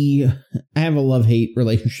 I have a love-hate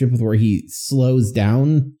relationship with where he slows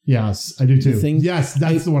down. Yes, I do too. Yes,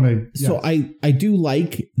 that's the one So I do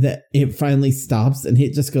like that it finally stops and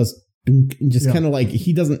it just goes and just kind of like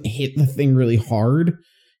he doesn't hit the thing really hard.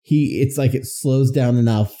 It's like it slows down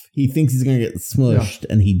enough. He thinks he's going to get smushed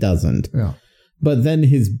and he doesn't. Yeah. But then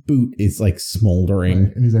his boot is like smoldering.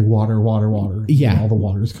 Right. And he's like, water. Yeah. And all the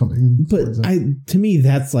water's coming. But to me,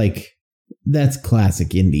 that's classic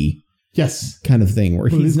indie. Yes. Kind of thing where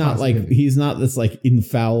he's not this like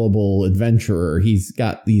infallible adventurer. He's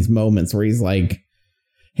got these moments where he's like,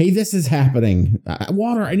 hey, this is happening.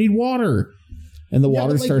 Water. I need water. And the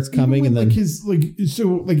water starts coming and then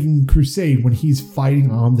like in Crusade, when he's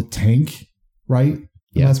fighting on the tank, right?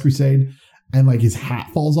 The Last Crusade. And like his hat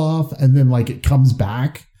falls off and then like it comes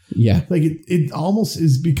back. Yeah. Like it almost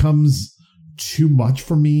becomes too much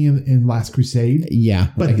for me in Last Crusade. Yeah.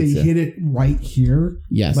 But they hit it right here.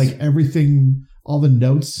 Yes. Like everything, all the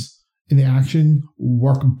notes in the action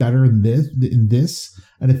work better in this.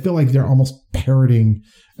 And I feel like they're almost parroting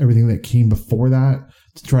everything that came before that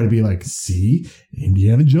to try to be like, see,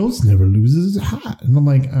 Indiana Jones never loses his hat. And I'm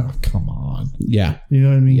like, oh, come on. Yeah. You know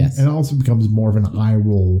what I mean? Yes. And it also becomes more of an eye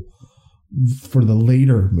roll for the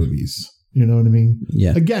later movies. You know what I mean?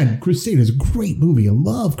 Yeah. Again, Crusade is a great movie. I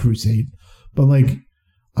love Crusade. But like,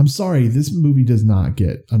 I'm sorry, this movie does not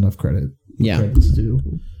get enough credit. Yeah. Credit's due.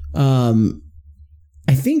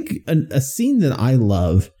 I think a scene that I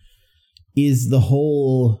love is the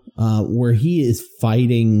whole where he is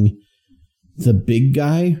fighting the big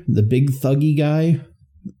guy, the big thuggy guy.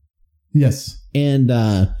 Yes. And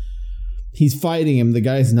he's fighting him. The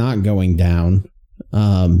guy's not going down.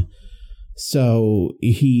 So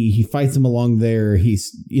he fights him along there.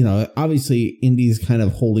 He's, obviously Indy's kind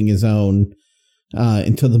of holding his own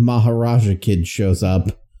until the Maharaja kid shows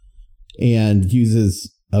up and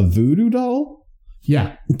uses a voodoo doll.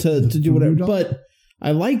 Yeah. To do whatever. Doll? But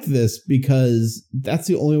I like this because that's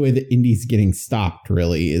the only way that Indy's getting stopped,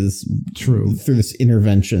 really, is through this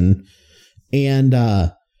intervention. And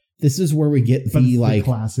this is where we get the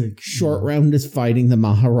classic Short Round is fighting the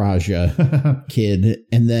Maharaja kid,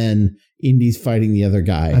 and then Indy's fighting the other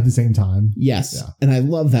guy at the same time. Yes. Yeah. And I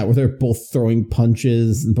love that where they're both throwing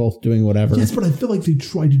punches and both doing whatever. Yes, but I feel like they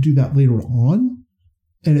tried to do that later on,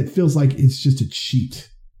 and it feels like it's just a cheat.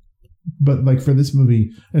 But like for this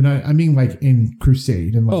movie, and I mean like in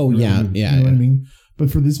Crusade and like you know what I mean? But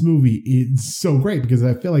for this movie, it's so great because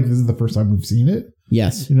I feel like this is the first time we've seen it.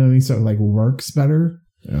 Yes. You know what I mean? So it like works better.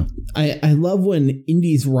 Yeah. I love when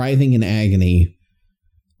Indy's writhing in agony,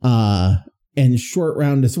 and Short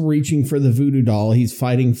Round is reaching for the voodoo doll. He's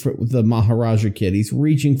fighting for the Maharaja kid. He's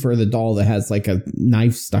reaching for the doll that has like a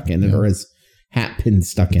knife stuck in it or his hat pin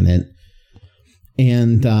stuck in it.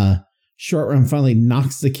 And Short Round finally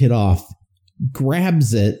knocks the kid off,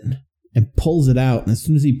 grabs it, and pulls it out. And as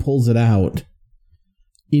soon as he pulls it out,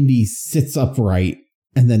 Indy sits upright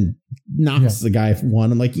and then knocks the guy for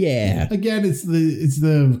one. I'm like, yeah. Again, it's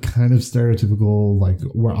the kind of stereotypical, like,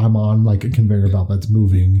 where I'm on like a conveyor belt that's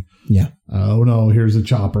moving. Yeah. Oh no, here's a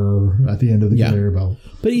chopper at the end of the conveyor belt.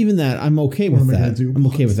 But even that, I'm okay with that. I'm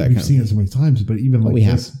okay with that. We've seen it so many times, but even like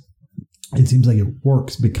this, it seems like it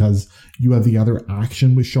works because you have the other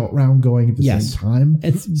action with Short Round going at the same time.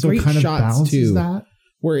 It's so great, it kind of balances that.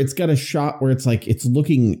 Where it's got a shot where it's like it's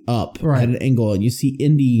looking up at an angle, and you see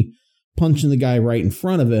Indy punching the guy right in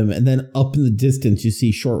front of him, and then up in the distance you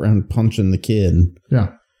see Short Round punching the kid.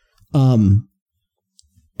 Yeah. And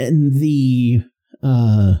the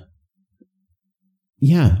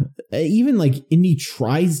Yeah. Even like Indy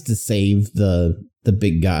tries to save the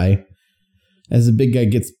big guy. As the big guy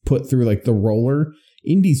gets put through like the roller,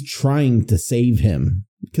 Indy's trying to save him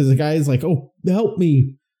because the guy is like, "Oh, help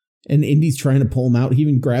me." And Indy's trying to pull him out. He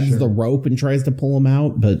even grabs the rope and tries to pull him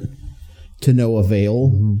out, but to no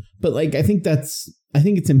avail. Mm-hmm. But like, I think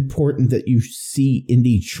it's important that you see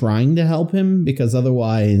Indy trying to help him because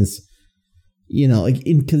otherwise, you know, like,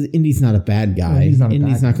 because Indy's not a bad guy.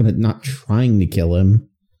 Indy's not going to not trying to kill him.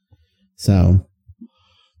 So,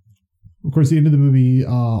 of course, at the end of the movie,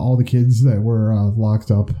 all the kids that were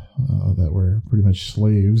locked up, that were pretty much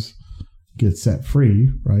slaves, get set free,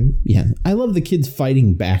 right? Yeah. I love the kids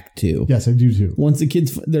fighting back too. Yes, I do too. Once the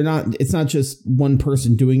kids, it's not just one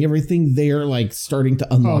person doing everything. They're like starting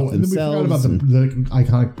to unlock themselves. And we forgot about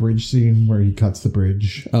the iconic bridge scene where he cuts the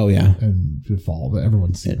bridge. Oh, yeah. And to fall.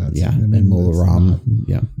 Everyone's seen that. Yeah. And Mola Ram.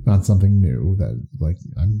 Yeah. Not something new that like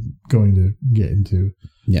I'm going to get into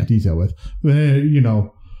detail with. But, you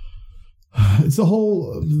know, it's the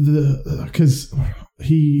whole, because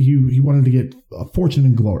he wanted to get fortune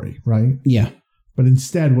and glory, right? Yeah. But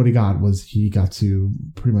instead, what he got to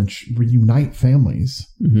pretty much reunite families.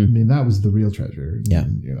 Mm-hmm. I mean, that was the real treasure. Yeah.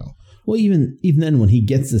 And, you know. Well, even then, when he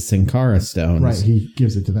gets the Sankara stones, right, he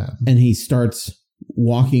gives it to them, and he starts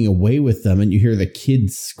walking away with them, and you hear the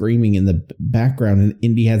kids screaming in the background, and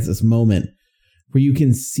Indy has this moment where you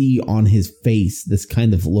can see on his face this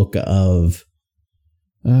kind of look of,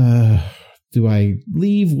 do I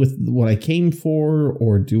leave with what I came for,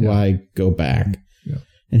 or do I go back? Yeah.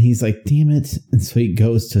 And he's like, damn it. And so he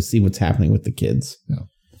goes to see what's happening with the kids. Yeah.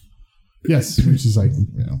 Yes, which is like,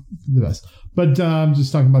 you know, the best. But I'm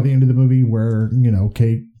just talking about the end of the movie where, you know,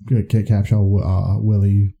 Kate Capshaw,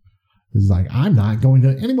 Willie is like, I'm not going to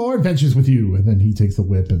any more adventures with you. And then he takes the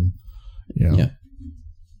whip and, you know,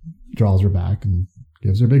 draws her back and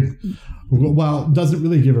gives her a big, well, doesn't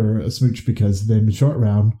really give her a smooch because then the short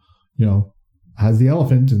round, you know, has the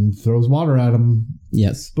elephant and throws water at him.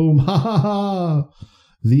 Yes. Boom. Ha ha ha.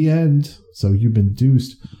 The end. So you've been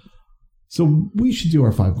deuced. So we should do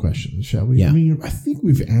our 5 questions, shall we? Yeah. I mean, I think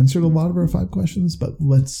we've answered a lot of our 5 questions, but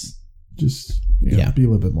let's just be a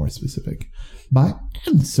little bit more specific by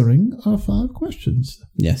answering our 5 questions.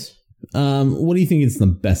 Yes. What do you think is the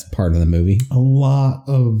best part of the movie? A lot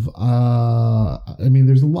of, I mean,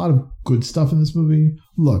 there's a lot of good stuff in this movie.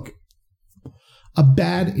 Look, a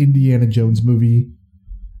bad Indiana Jones movie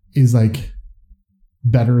is like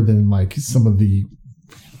better than like some of the,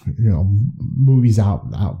 you know, movies out,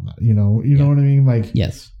 you know what I mean? Like,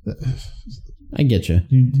 yes, I get you.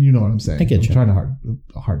 You know what I'm saying? I get you. I'm trying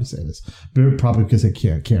hard to say this, but probably because I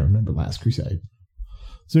can't remember Last Crusade.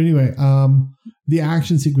 So anyway, the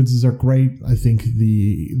action sequences are great. I think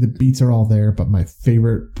the beats are all there, but my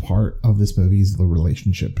favorite part of this movie is the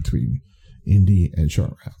relationship between Indy and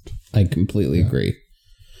Short Round. I completely agree.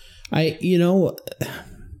 I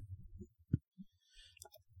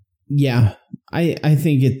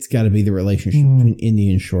think it's got to be the relationship between Indy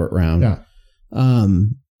and Short Round. Yeah.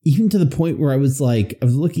 Even to the point where I was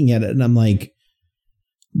looking at it and I'm like,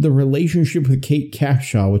 the relationship with Kate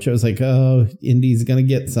Capshaw, which I was like, oh, Indy's going to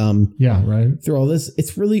get some. Yeah, right. Through all this,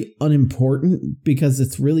 it's really unimportant because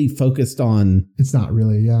it's really focused on. It's not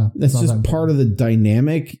really, yeah. That's just part of the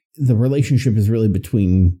dynamic. The relationship is really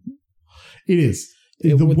between. It is.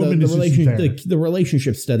 The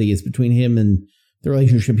relationship study is between him and the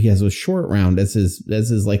relationship he has with Short Round as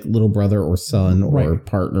his like little brother or son or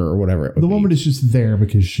partner or whatever it would be. The woman is just there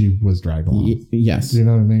because she was dragged along. Yes. You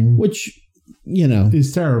know what I mean? Which, you know,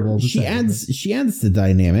 is terrible. She adds the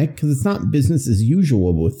dynamic because it's not business as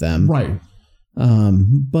usual with them. Right.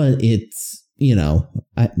 But it's, you know,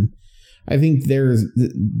 I think there's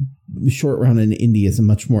Short Round in Indy is a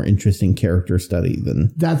much more interesting character study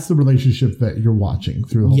than. That's the relationship that you're watching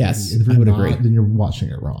through the whole movie. If I would agree. Then you're watching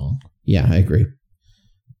it wrong. Yeah, I agree.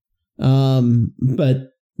 But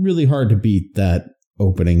really hard to beat that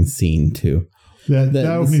opening scene too. That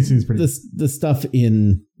opening scene is pretty. The stuff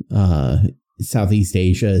in Southeast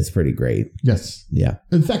Asia is pretty great. Yes. Yeah.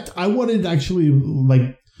 In fact, I wanted actually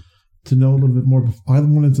to know a little bit more. I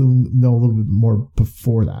wanted to know a little bit more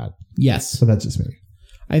before that. Yes. So that's just me.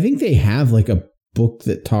 I think they have like a book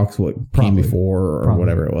that talks what came before or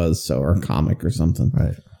whatever it was. So, or a comic or something.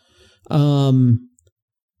 Right.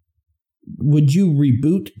 Would you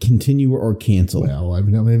reboot, continue, or cancel? Well,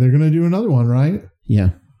 evidently they're going to do another one, right?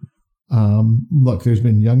 Yeah. Look, there's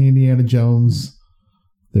been Young Indiana Jones.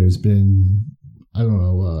 There's been, I don't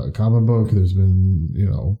know, a comic book. There's been, you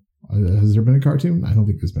know, has there been a cartoon? I don't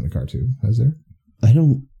think there's been a cartoon. Has there? I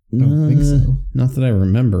don't think so. Not that I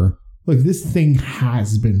remember. Look, this thing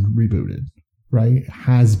has been rebooted, right?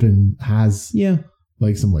 Yeah.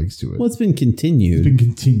 like some legs to it. Well, it's been continued. It's been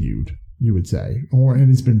continued, you would say,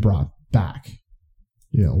 and it's been brought back.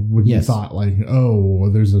 You know, when you thought like, oh,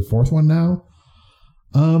 there's a fourth one now.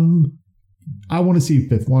 I want to see a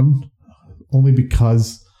fifth one, only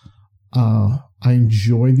because I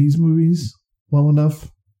enjoy these movies well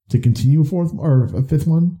enough to continue a fourth or a fifth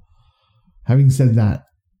one. Having said that,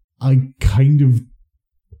 I kind of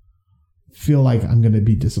feel like I'm going to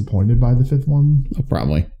be disappointed by the fifth one. Oh,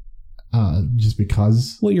 probably. Just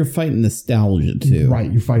because. Well, you're fighting nostalgia too.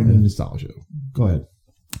 Right, you're fighting the nostalgia. Go ahead.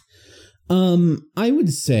 I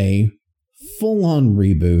would say full on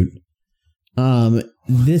reboot.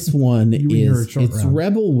 This one it's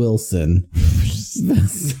Rebel Wilson.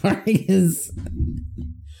 Sorry,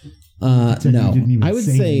 no. I would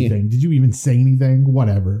say anything. Did you even say anything?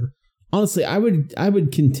 Whatever. Honestly, I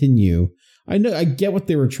would continue. I know I get what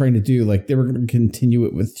they were trying to do. Like they were going to continue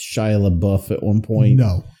it with Shia LaBeouf at one point.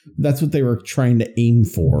 No. That's what they were trying to aim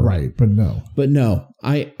for. Right, but no.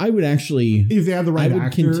 I would actually, if they had the right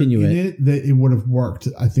actor continue in it, that it would have worked.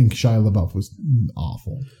 I think Shia LaBeouf was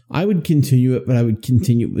awful. I would continue it, but I would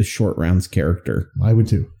continue it with Short Round's character. I would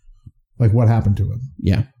too. Like what happened to him?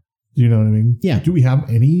 Yeah. Do you know what I mean? Yeah. Do we have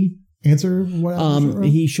any answer? What happened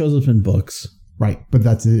he shows up in books. Right, but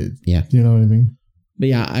that's it. Yeah. Do you know what I mean? But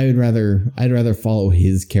yeah, I'd rather follow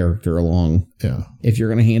his character along. Yeah. If you're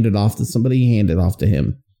going to hand it off to somebody, hand it off to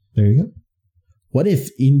him. There you go. What if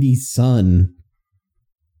Indy's son,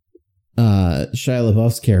 Shia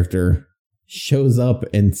LaBeouf's character, shows up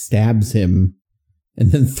and stabs him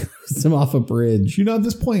and then throws him off a bridge? You know, at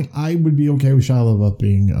this point, I would be okay with Shia LaBeouf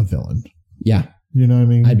being a villain. Yeah. You know what I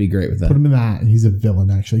mean? I'd be great with that. Put him in that, and he's a villain,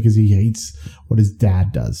 actually, because he hates what his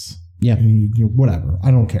dad does. Yeah. And whatever. I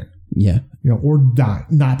don't care. Yeah. You know, or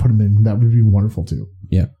not put him in. That would be wonderful, too.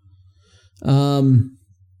 Yeah.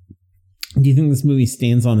 Do you think this movie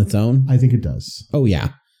stands on its own? I think it does. Oh,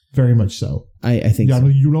 yeah. Very much so. I think so.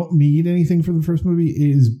 You don't need anything for the first movie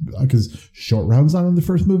is because Short Round's not in the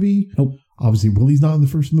first movie. Nope. Obviously, Willie's not in the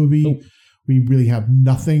first movie. Nope. We really have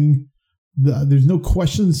nothing. There's no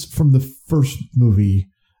questions from the first movie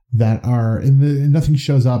that are and nothing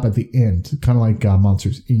shows up at the end, kind of like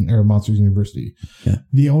Monsters University. Yeah.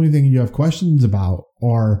 The only thing you have questions about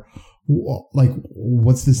are like,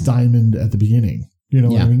 what's this diamond at the beginning? You know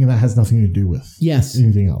what I mean? And that has nothing to do with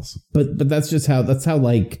anything else. But that's how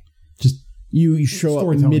like just you show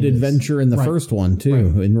up mid-adventure in the first one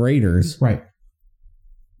too, in Raiders. Right.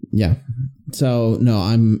 Yeah. So no,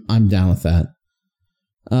 I'm down with that.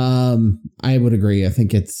 I would agree. I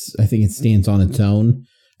think it stands on its own.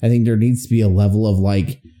 I think there needs to be a level of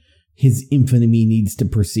like his infamy needs to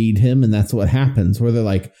precede him, and that's what happens. Where they're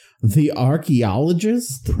like the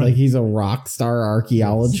archaeologist, like he's a rock star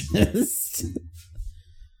archaeologist.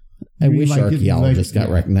 I wish archaeologists got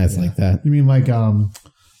recognized like that. You mean like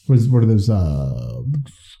what are those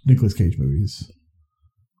Nicolas Cage movies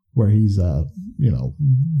where he's the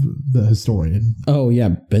historian? Oh yeah,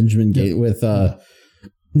 Benjamin Gates with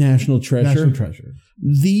National Treasure.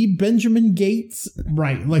 The Benjamin Gates,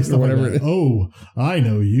 right? Like stuff whatever. Like oh, I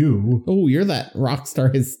know you. Oh, you're that rock star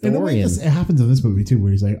historian. It happens in this movie too,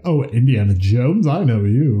 where he's like, "Oh, Indiana Jones, I know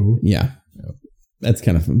you." Yeah. That's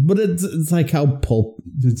kind of fun. But it's like how pulp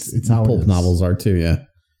how pulp novels are too, yeah.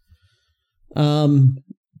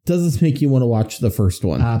 Does this make you want to watch the first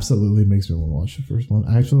one? Absolutely makes me want to watch the first one.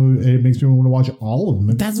 Actually, it makes me want to watch all of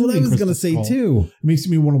them. That's what I was going to say too. It makes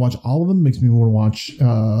me want to watch all of them. It makes me want to watch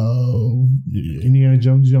Indiana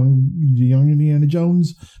Jones, young Indiana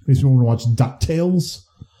Jones. It makes me want to watch DuckTales.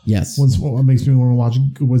 Yes. It makes me want to watch,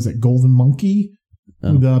 was it Golden Monkey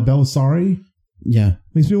with Belisari? Yeah.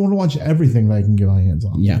 Makes me want to watch everything that I can get my hands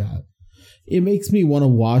on. Yeah. It makes me want to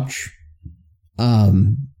watch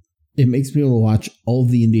all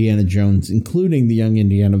of the Indiana Jones, including the Young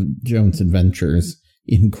Indiana Jones Adventures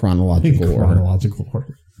in chronological order.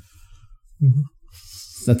 Mm-hmm.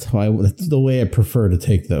 That's the way I prefer to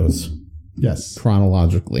take those. Yes.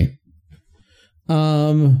 Chronologically.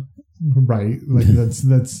 Right. Like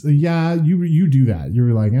that's you do that.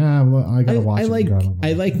 You're like, well, I gotta watch it.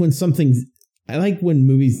 I like when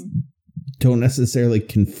movies don't necessarily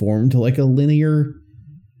conform to like a linear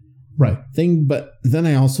thing, but then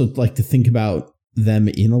I also like to think about them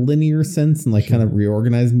in a linear sense and like kind of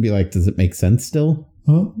reorganize and be like, does it make sense still?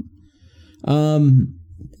 Huh?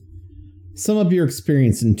 Sum up your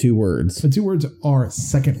experience in 2 words. The 2 words are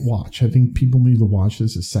second watch. I think people need to watch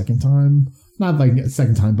this a second time. Not like a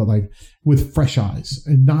second time, but like with fresh eyes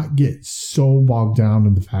and not get so bogged down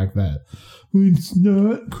in the fact that it's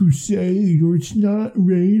not Crusade or it's not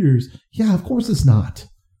Raiders. Yeah, of course it's not.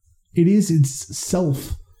 It is. It's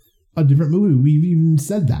a different movie. We've even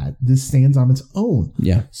said that this stands on its own.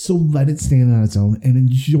 Yeah. So let it stand on its own and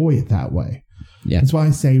enjoy it that way. Yeah. That's why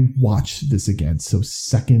I say watch this again. So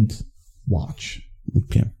second watch.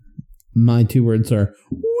 Okay. My 2 words are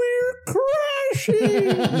we're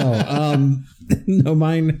crashing. No,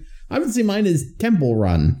 mine. I would say mine is Temple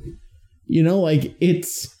Run. You know, like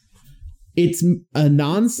it's a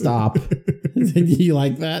nonstop. You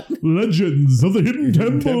like that? Legends of the Hidden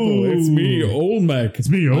Temple. It's me, Olmec. It's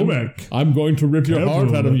me, Olmec. I'm going to rip your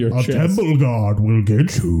heart out of your chest. A temple guard will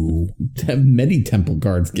get you. Many temple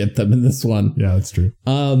guards get them in this one. Yeah, that's true.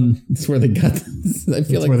 It's where they got this. I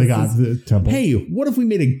feel that's where they got the temple. Hey, what if we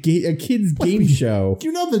made a kids game show? Do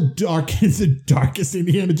you know the darkest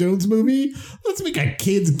Indiana Jones movie? Let's make a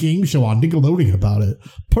kids game show on Nickelodeon about it.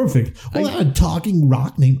 Perfect. Well, a talking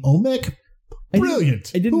rock named Olmec.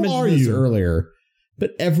 Brilliant. I didn't mention this earlier,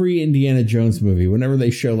 but every Indiana Jones movie, whenever they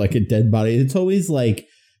show like a dead body, it's always like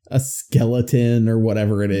a skeleton or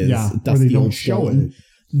whatever it is. Yeah, or they don't show it.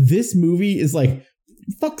 This movie is like,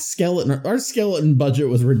 fuck skeleton. Our skeleton budget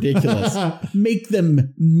was ridiculous. Make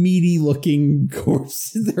them meaty looking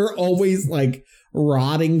corpses. They're always like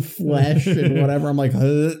rotting flesh and whatever. I'm like,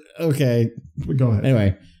 okay. Go ahead.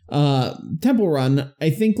 Anyway, Temple Run, I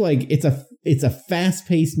think like it's a fast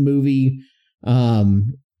paced movie.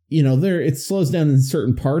 You know, it slows down in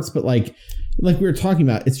certain parts, but like we were talking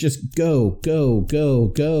about, it's just go.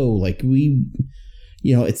 Like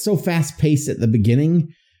it's so fast paced at the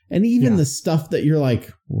beginning, and even the stuff that you're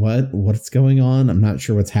like, what's going on? I'm not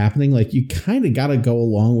sure what's happening. Like you kind of got to go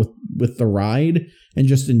along with the ride and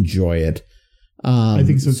just enjoy it. I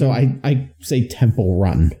think so. So I say Temple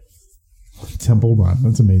Run. Temple Run.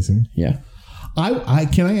 That's amazing. Yeah. I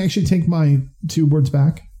can I actually take my 2 words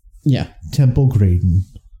back? Yeah. Temple Graydon.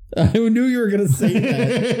 I knew you were going to say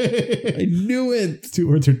that. I knew it. 2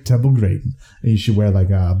 words are Temple Graydon. And you should wear like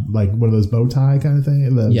one of those bow tie kind of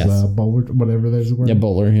thing. Those, yes. Bowler, whatever there's a word. Yeah,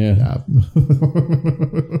 bowler, yeah.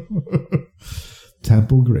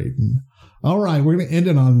 Temple Graydon. All right, we're going to end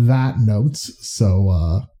it on that note.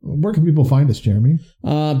 So where can people find us, Jeremy?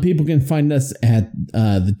 People can find us at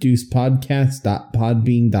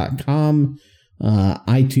thedeucepodcast.podbean.com,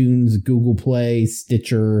 iTunes, Google Play,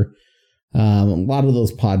 Stitcher, a lot of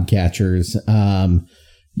those podcatchers.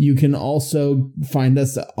 You can also find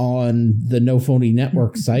us on the No Phony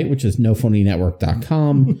Network site, which is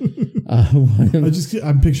nophonynetwork.com.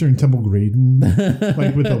 I'm picturing Temple Graydon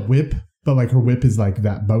like with a whip. But like her whip is like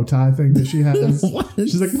that bow tie thing that she has.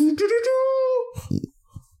 She's like,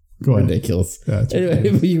 go ahead. Ridiculous. Yeah,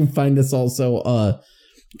 anyway, you can find us also.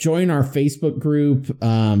 Join our Facebook group.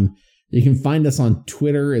 You can find us on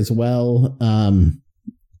Twitter as well.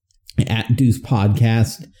 At Deuce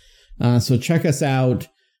Podcast. So check us out.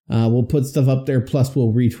 We'll put stuff up there. Plus,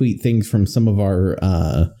 we'll retweet things from some of our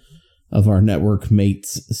network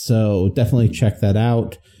mates. So definitely check that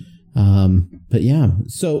out. But yeah,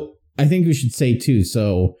 so. I think we should say, too,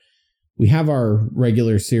 so we have our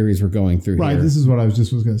regular series we're going through right, here. This is what I was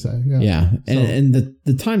going to say. Yeah. And the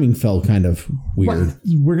timing felt kind of weird. Right.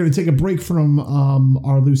 We're going to take a break from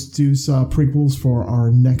our Loose Deuce prequels for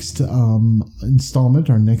our next installment,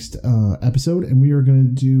 our next episode. And we are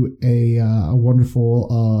going to do a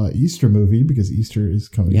wonderful Easter movie because Easter is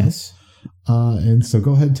coming up. Yes. And so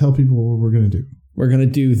go ahead and tell people what we're going to do. We're going to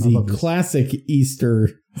do the classic Easter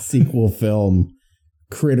sequel film,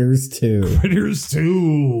 Critters 2. Critters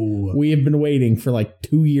 2. We have been waiting for like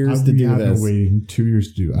 2 years to do this. We have been waiting 2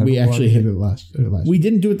 years to do it. We actually hit it last We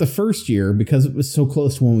didn't do it the first year because it was so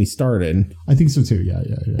close to when we started. I think so too. Yeah.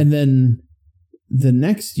 And then the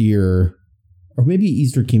next year, or maybe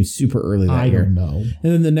Easter came super early that year. I don't know.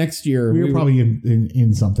 And then the next year... We were probably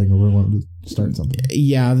in something, or we wanted to start something.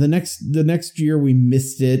 Yeah, the next year we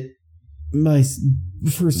missed it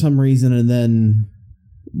for some reason, and then...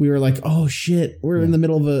 We were like, oh, shit, we're in the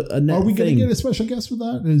middle of a net. Are we going to get a special guest for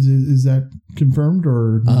that? Is that confirmed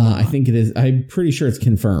or? I think it is. I'm pretty sure it's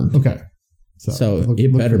confirmed. Okay. So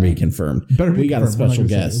it better be confirmed. We got a special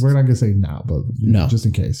guest. We're not going to say now, but no, just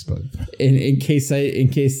in case. But in case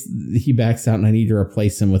he backs out and I need to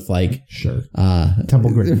replace him with like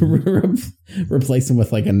Temple Grade. Replace him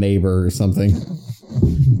with like a neighbor or something.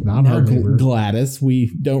 Not our neighbor. Gladys,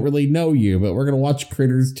 we don't really know you, but we're going to watch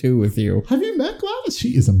Critters 2 with you. Have you met Gladys?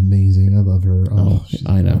 She is amazing. I love her. Oh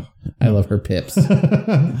I know. I love her pips.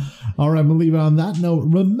 All right, I'm going to leave it on that note.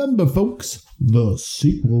 Remember, folks, the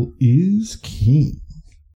sequel is king.